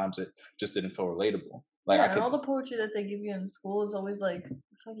because sometimes it just didn't feel relatable. Like Yeah, I and could, all the poetry that they give you in school is always like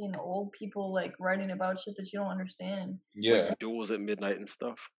fucking old people like writing about shit that you don't understand. Like yeah, duels at midnight and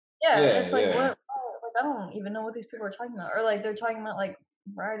stuff. Yeah, yeah, it's like yeah. like I don't even know what these people are talking about, or like they're talking about like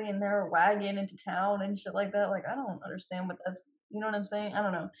riding their wagon into town and shit like that. Like I don't understand what that's. You know what I'm saying? I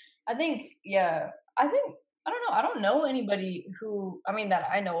don't know. I think yeah. I think I don't know. I don't know anybody who I mean that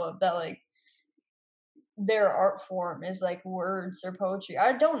I know of that like their art form is like words or poetry.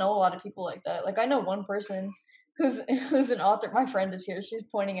 I don't know a lot of people like that. Like I know one person who's an author. My friend is here. She's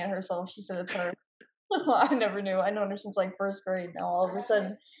pointing at herself. She said it's her. I never knew. I known her since like first grade. Now all of a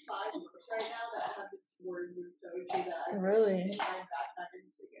sudden, really,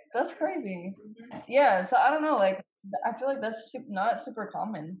 that's crazy. Yeah. So I don't know. Like I feel like that's not super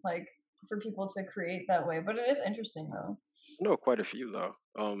common. Like for people to create that way, but it is interesting though. I know quite a few though.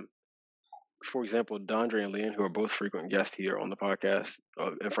 For example, Dondre and Leon, who are both frequent guests here on the podcast,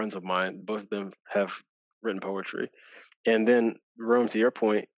 and friends of mine, both of them have written poetry. And then, Rome, to your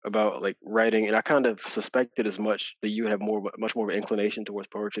point about like writing, and I kind of suspected as much that you would have much more of an inclination towards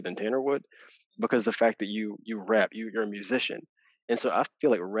poetry than Tanner would, because the fact that you rap, you're a musician, and so I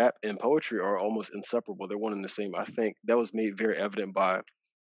feel like rap and poetry are almost inseparable. They're one and the same. I think that was made very evident by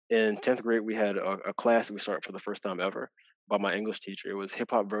in 10th grade we had a class that we started for the first time ever by my English teacher. It was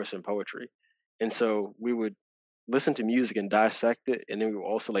hip hop, verse, and poetry, and so we would listen to music and dissect it, and then we would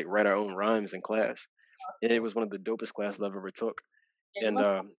also like write our own rhymes in class. And it was one of the dopest classes I've ever took. Yeah, you And must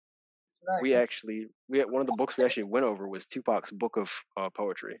have we had one of the books we actually went over was Tupac's book of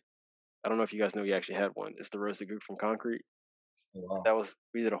poetry. I don't know if you guys know he actually had one. It's The Roasted Goose from Concrete. Wow. That was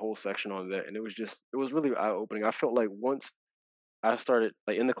we did a whole section on that, and it was really eye opening. I felt like once I started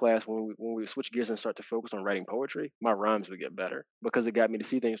like in the class when we switch gears and start to focus on writing poetry, my rhymes would get better because it got me to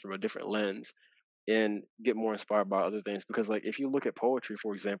see things from a different lens and get more inspired by other things. Because like if you look at poetry,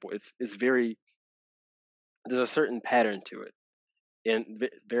 for example, it's very there's a certain pattern to it, and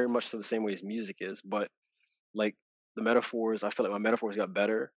very much so the same way as music is. But like the metaphors, I feel like my metaphors got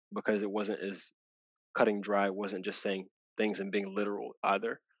better because it wasn't as cutting dry. It wasn't just saying things and being literal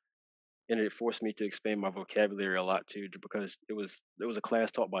either. And it forced me to expand my vocabulary a lot too, because it was a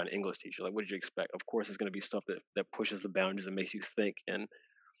class taught by an English teacher. Like, what did you expect? Of course, it's going to be stuff that pushes the boundaries and makes you think and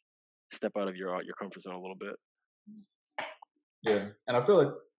step out of your comfort zone a little bit. Yeah, and I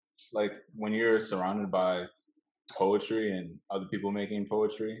feel like when you're surrounded by poetry and other people making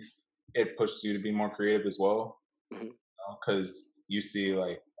poetry, it pushes you to be more creative as well, Hmm. because you see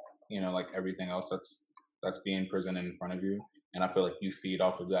like, you know, like everything else that's being presented in front of you, and I feel like you feed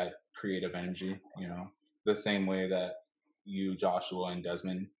off of that creative energy, you know, the same way that you, Joshua, and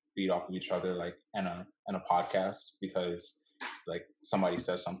Desmond feed off of each other, like in a podcast, because like somebody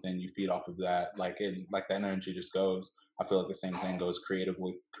says something, you feed off of that, like that energy just goes. I feel like the same thing goes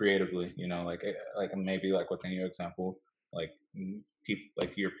creatively, you know, like maybe like within your example, like people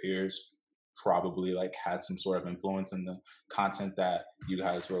like your peers probably like had some sort of influence in the content that you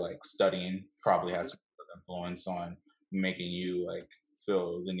guys were like studying, probably had some sort of influence on making you like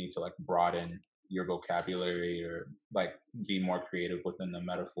feel the need to like broaden your vocabulary or like be more creative within the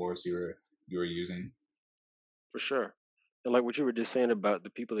metaphors you were using. For sure. And like what you were just saying about the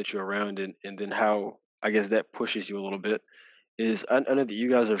people that you're around, and then how I guess that pushes you a little bit is I know that you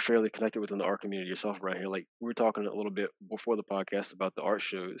guys are fairly connected within the art community yourself right here. Like we were talking a little bit before the podcast about the art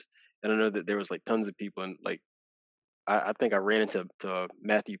shows, and I know that there was like tons of people, and like I think I ran into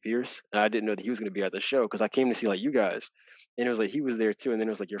Matthew Pierce, and I didn't know that he was going to be at the show because I came to see like you guys, and it was like he was there too, and then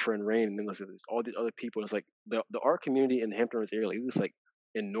it was like your friend Rain, and then there's all these other people. It's like the art community in the Hampton Roads area, like it's like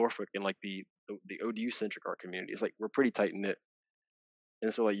in Norfolk and like the ODU centric art community. It's like we're pretty tight knit,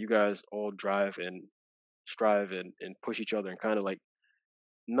 and so like you guys all drive and strive and push each other and kind of like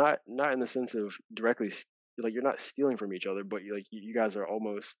not in the sense of directly like you're not stealing from each other, but you guys are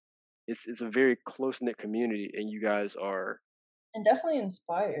almost it's a very close knit community, and you guys are And definitely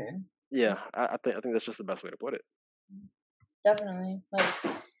inspired. yeah. I think that's just the best way to put it. Definitely. Like,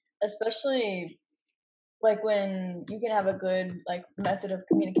 especially like when you can have a good like method of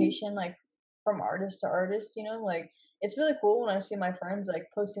communication, like from artist to artist, you know, like it's really cool when I see my friends like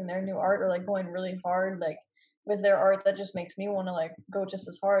posting their new art or like going really hard like with their art. That just makes me want to like go just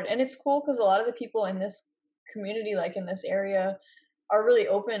as hard. And it's cool because a lot of the people in this community, like in this area, are really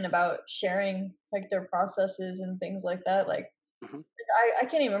open about sharing like their processes and things like that. Like Hmm. I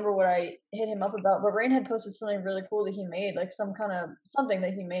can't even remember what I hit him up about, but Rain had posted something really cool that he made, like some kind of something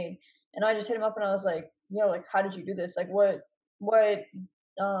that he made, and I just hit him up and I was like, "Yo, like, how did you do this? Like, what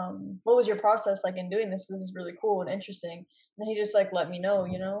was your process like in doing this? This is really cool and interesting." And he just like let me know,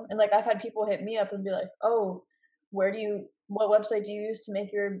 you know. And like I've had people hit me up and be like, "Oh, what website do you use to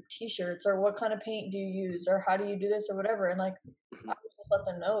make your T-shirts, or what kind of paint do you use, or how do you do this, or whatever?" And like Hmm. I would just let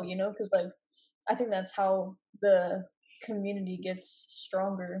them know, you know, because like I think that's how the community gets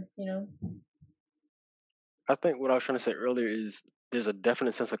stronger, you know? I think what I was trying to say earlier is there's a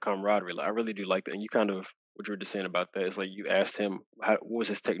definite sense of camaraderie. Like I really do like that, and you kind of what you were just saying about that is like you asked him what was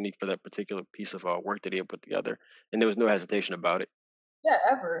his technique for that particular piece of work that he had put together, and there was no hesitation about it. Yeah,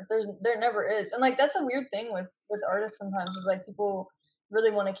 ever. There never is. And like that's a weird thing with artists sometimes is like people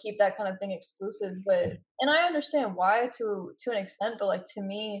really want to keep that kind of thing exclusive, but and I understand why to an extent, but like to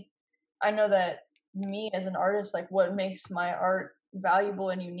me, I know that me as an artist, like what makes my art valuable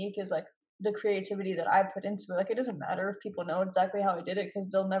and unique is like the creativity that I put into it. Like it doesn't matter if people know exactly how I did it because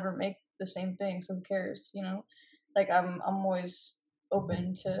they'll never make the same thing. So who cares, you know? Like I'm always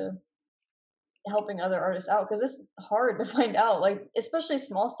open to helping other artists out because it's hard to find out, like especially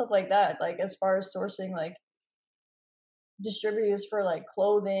small stuff like that. Like as far as sourcing like distributors for like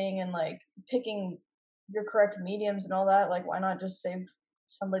clothing and like picking your correct mediums and all that. Like why not just save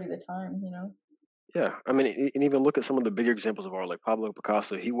somebody the time, you know? Yeah, I mean, and even look at some of the bigger examples of art, like Pablo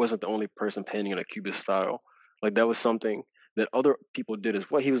Picasso. He wasn't the only person painting in a Cubist style. Like that was something that other people did as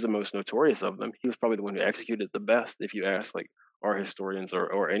well. He was the most notorious of them. He was probably the one who executed it the best, if you ask like art historians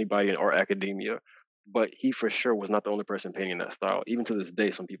or anybody in art academia. But he for sure was not the only person painting in that style. Even to this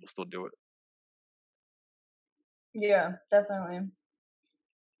day, some people still do it. Yeah, definitely.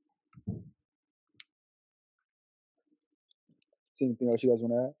 See anything else you guys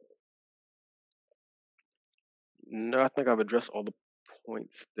want to add? No, I think I've addressed all the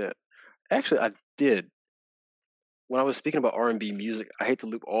points that actually I did. When I was speaking about R&B music, I hate to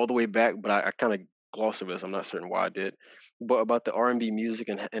loop all the way back, but I kind of glossed over this. I'm not certain why I did, but about the R&B music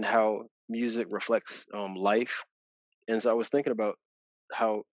and how music reflects life. And so I was thinking about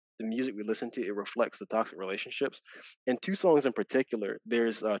how the music we listen to it reflects the toxic relationships. And two songs in particular,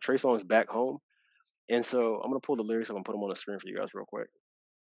 there's Trey Songz "Back Home," and so I'm gonna pull the lyrics up and put them on the screen for you guys real quick.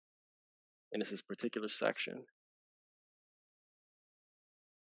 And it's this particular section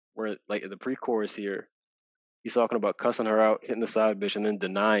where like the pre-chorus here, he's talking about cussing her out, hitting the side bitch, and then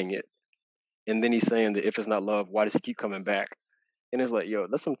denying it. And then he's saying that if it's not love, why does he keep coming back? And it's like, yo,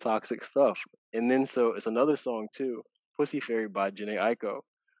 that's some toxic stuff. And then so it's another song too, Pussy Fairy by Janae Aiko.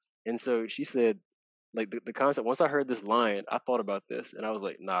 And so she said, like the concept, once I heard this line, I thought about this and I was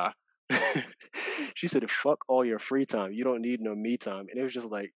like, nah. She said, fuck all your free time. You don't need no me time. And it was just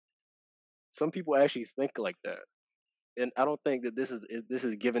like, some people actually think like that. And I don't think that this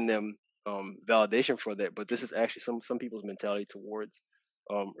is giving them validation for that, but this is actually some people's mentality towards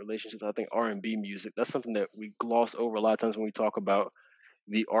relationships. I think R&B music, that's something that we gloss over a lot of times when we talk about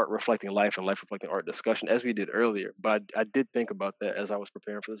the art reflecting life and life reflecting art discussion as we did earlier. But I did think about that as I was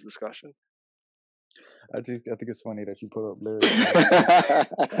preparing for this discussion. I think it's funny that you put up lyrics.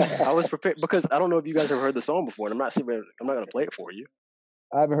 I was prepared because I don't know if you guys have heard the song before, and I'm not going to play it for you.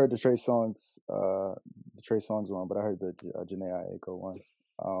 I haven't heard the Trey Songz one, but I heard the Janae Aiko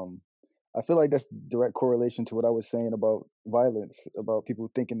one. I feel like that's direct correlation to what I was saying about violence, about people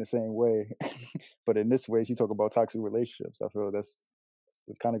thinking the same way. But in this way, she talk about toxic relationships. I feel this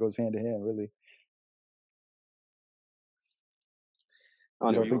kind of goes hand in hand, really.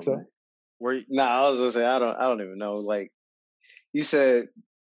 You don't think so? I was gonna say I don't even know. Like you said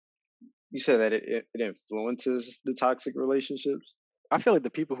that it influences the toxic relationships. I feel like the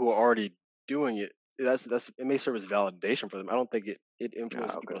people who are already doing it, it may serve as validation for them. I don't think it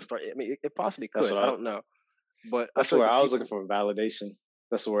influences people to start. I mean, it possibly could. I don't know, but that's where I was looking for validation.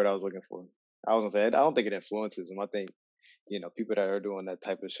 That's the word I was looking for. I was gonna say I don't think it influences them. I think people that are doing that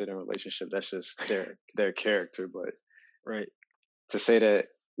type of shit in relationship, that's just their character. But right to say that,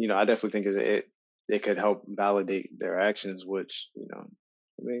 I definitely think it could help validate their actions, which I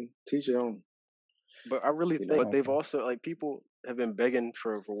mean, teach your own. But I really think, but they've also like people have been begging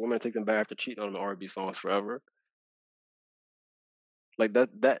for women to take them back after cheating on them in R&B songs forever. Like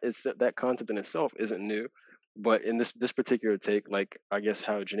that concept in itself isn't new, but in this particular take, like I guess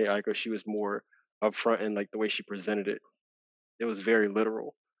how Janae Aiko, she was more upfront in like the way she presented it. It was very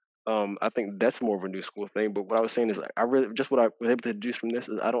literal. I think that's more of a new school thing. But what I was saying is, like, what I was able to deduce from this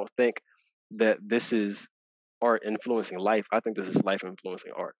is I don't think that this is art influencing life. I think this is life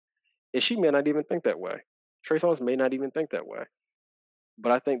influencing art. And she may not even think that way. Trey Songz may not even think that way.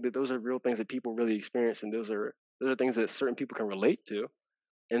 But I think that those are real things that people really experience, and those are things that certain people can relate to.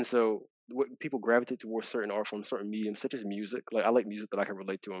 And so, what people gravitate towards certain art forms, certain mediums, such as music. Like I like music that I can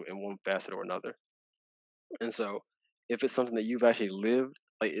relate to in one facet or another. And so, if it's something that you've actually lived,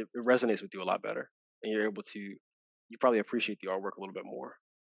 like it resonates with you a lot better, and you're able to, you probably appreciate the artwork a little bit more.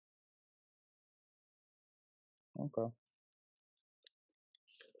 Okay.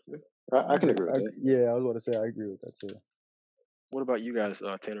 I can agree with that. Yeah, I was about to say I agree with that too. What about you guys,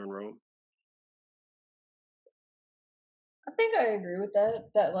 Tanner and Rome? I think I agree with that.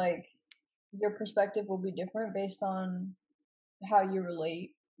 That like your perspective will be different based on how you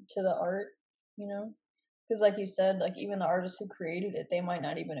relate to the art, because like you said, like even the artists who created it, they might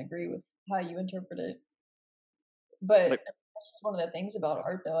not even agree with how you interpret it. But that's just one of the things about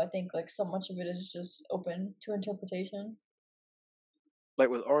art, though. I think like so much of it is just open to interpretation. Like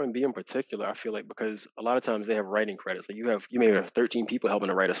with R&B in particular, I feel like because a lot of times they have writing credits. Like you may have 13 people helping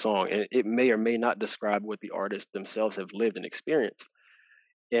to write a song, and it may or may not describe what the artists themselves have lived and experienced.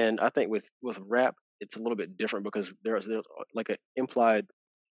 And I think with rap, it's a little bit different because there's like an implied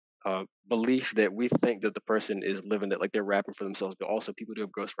belief that we think that the person is living that, like they're rapping for themselves, but also people do have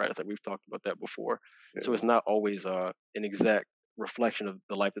ghostwriters. Like we've talked about that before. Yeah. So it's not always an exact reflection of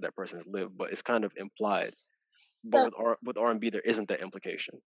the life that that person has lived, but it's kind of implied. But with R&B, there isn't that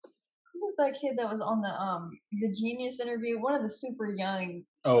implication. Who was that kid that was on the Genius interview? One of the super young.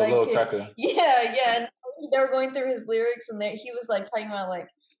 Oh, Lil Tecca. Yeah. And they were going through his lyrics, and he was like talking about like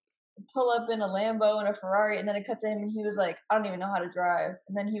pull up in a Lambo and a Ferrari, and then it cut to him, and he was like, I don't even know how to drive.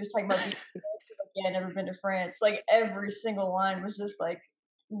 And then he was talking about he's like, yeah, I've never been to France. Like every single line was just like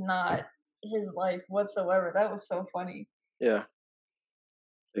not his life whatsoever. That was so funny. Yeah.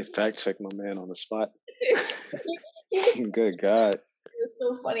 They fact checked my man on the spot. Good God. It was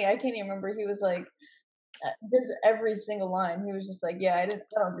so funny. I can't even remember. He was like, just every single line. He was just like, yeah, I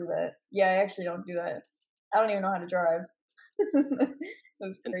don't do that. Yeah, I actually don't do that. I don't even know how to drive. It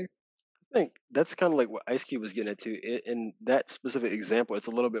was crazy. I think that's kind of like what Ice Cube was getting into. In that specific example, it's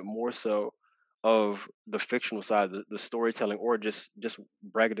a little bit more so of the fictional side, the storytelling, or just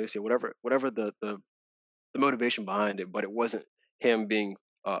braggadocio, whatever the motivation behind it. But it wasn't him being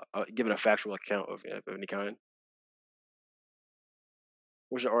given a factual account of any kind.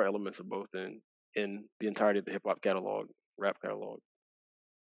 Which are elements of both in the entirety of the hip hop catalog, rap catalog.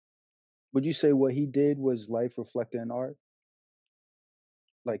 Would you say what he did was life reflected in art?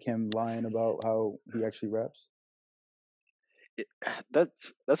 Like him lying about how he actually raps?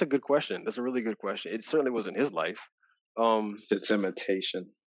 That's a good question. That's a really good question. It certainly wasn't his life. It's imitation.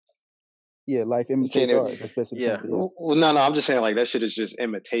 Yeah, life imitates art. That's basically yeah. Well, no, I'm just saying like that shit is just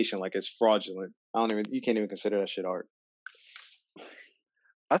imitation. Like it's fraudulent. You can't even consider that shit art.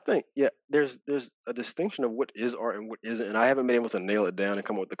 I think there's a distinction of what is art and what isn't, and I haven't been able to nail it down and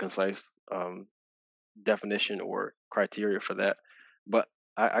come up with a concise definition or criteria for that. But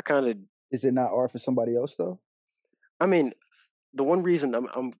I kind of is it not art for somebody else though? I mean, the one reason I'm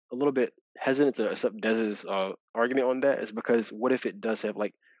a little bit hesitant to accept Dez's argument on that is because what if it does have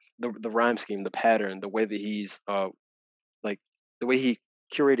like the rhyme scheme, the pattern, the way that he's like the way he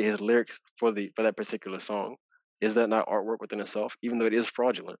curated his lyrics for that particular song, is that not artwork within itself, even though it is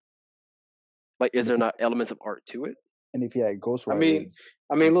fraudulent? Like, is And if there he, not elements of art to it? and if he had I mean, ghostwriters,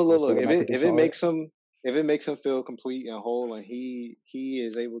 look, you look, look. feel it might be If it considered art. makes him feel complete and whole, and he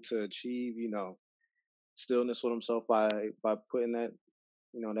is able to achieve, stillness with himself by putting that,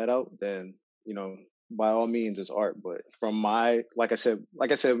 that out, then by all means it's art. But from my like I said,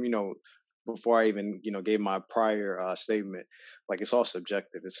 before I even gave my prior statement, like it's all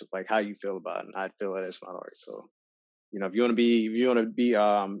subjective. It's like how you feel about it, and I feel that it's not art. So if you want to be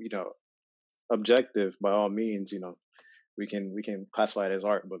objective, by all means, we can classify it as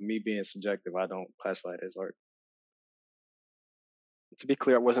art. But me being subjective, I don't classify it as art. To be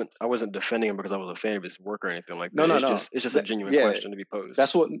clear, I wasn't defending him because I was a fan of his work or anything like No, that. no, It's no. just it's just a That, genuine yeah, question to be posed.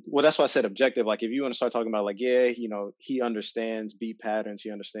 that's that's why I said objective. Like if you want to start talking about like, yeah, he understands beat patterns,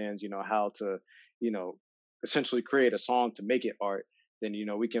 he understands, how to, you know, essentially create a song to make it art, then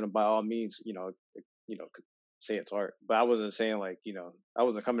we can by all means, say it's art. But I wasn't saying like, I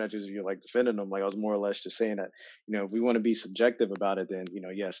wasn't coming at you as if you're like defending them. Like I was more or less just saying that, if we want to be subjective about it, then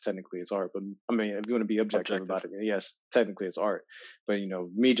yes, technically it's art. But I mean, if you want to be objective Objective. about it, then yes, technically it's art. But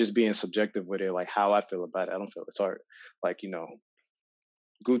me just being subjective with it, like how I feel about it, I don't feel it's art. Like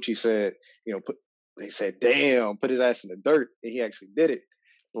Gucci said, they said, damn, put his ass in the dirt, and he actually did it.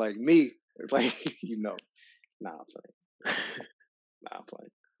 Like me, like nah, I'm playing, nah, I'm playing.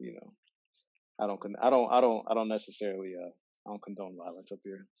 I don't necessarily, I don't condone violence up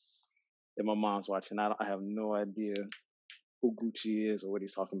here. If my mom's watching, I have no idea who Gucci is or what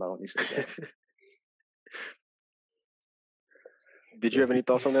he's talking about when he says that. Did you have any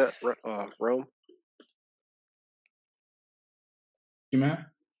thoughts on that, Rome? You man?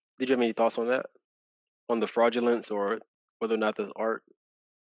 Did you have any thoughts on that, on the fraudulence or whether or not there's art?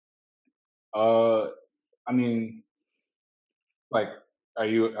 I mean, like, are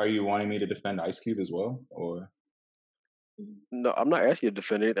you wanting me to defend Ice Cube as well, or? No, I'm not asking you to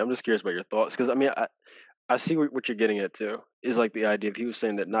defend anything. I'm just curious about your thoughts because I mean, I see what you're getting at too. Is like the idea of he was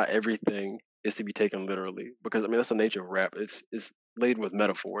saying that not everything is to be taken literally because I mean that's the nature of rap. It's laden with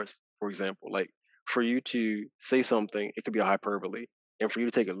metaphors. For example, like for you to say something, it could be a hyperbole, and for you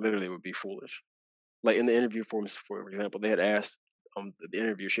to take it literally would be foolish. Like in the interview forms, for example, they had asked the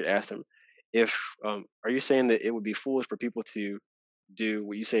interviewer should ask him if are you saying that it would be foolish for people to do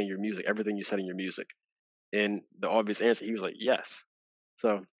what you say in your music, everything you said in your music, and the obvious answer he was like yes.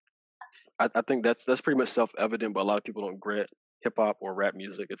 So I think that's pretty much self evident, but a lot of people don't grant hip hop or rap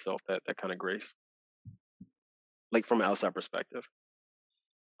music itself that kind of grace, like from an outside perspective.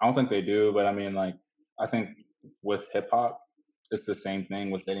 I don't think they do, but I mean, like, I think with hip hop, it's the same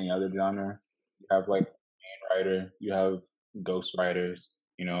thing with any other genre. You have like main writer, you have ghost writers.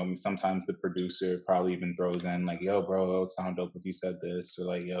 Sometimes the producer probably even throws in like, "Yo, bro, it would sound dope if you said this," or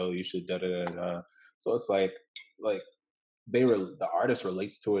like, "Yo, you should da da da da." So it's like the artist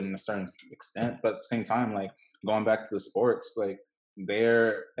relates to it in a certain extent, but at the same time, like going back to the sports, like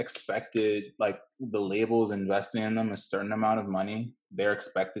they're expected, like the labels investing in them a certain amount of money. They're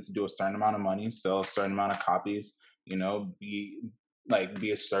expected to do a certain amount of money, sell a certain amount of copies, be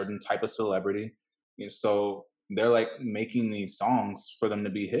a certain type of celebrity. So they're like making these songs for them to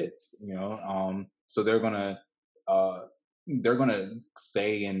be hits, so uh they're gonna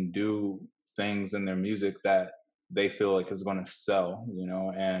say and do things in their music that they feel like is going to sell,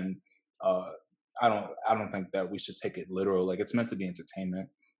 and uh, I don't think that we should take it literal. Like it's meant to be entertainment,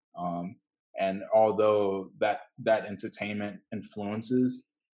 um, and although that entertainment influences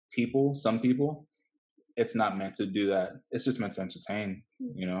some people, it's not meant to do that. It's just meant to entertain,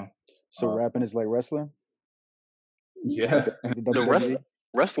 So Uh, rapping is like wrestling, yeah, like the The WWE.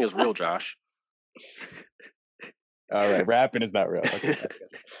 wrestling is real, Josh. All right, rapping is not real. Okay,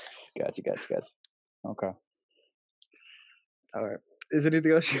 gotcha. Okay, all right. Is there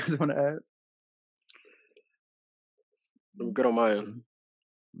anything else you guys want to add? I'm good on my end.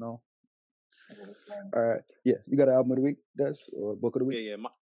 No. All right. Yeah, you got an album of the week, Des, or book of the week? Yeah,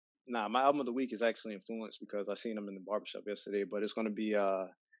 yeah. My album of the week is actually Influence because I seen him in the barbershop yesterday. But it's gonna be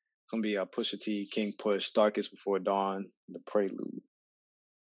Pusha T, King Push, Darkest Before Dawn, The Prelude.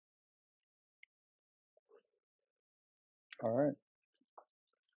 All right.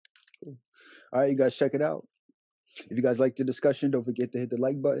 Cool. All right, you guys check it out. If you guys like the discussion, don't forget to hit the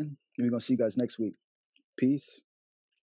like button. And we're gonna see you guys next week. Peace.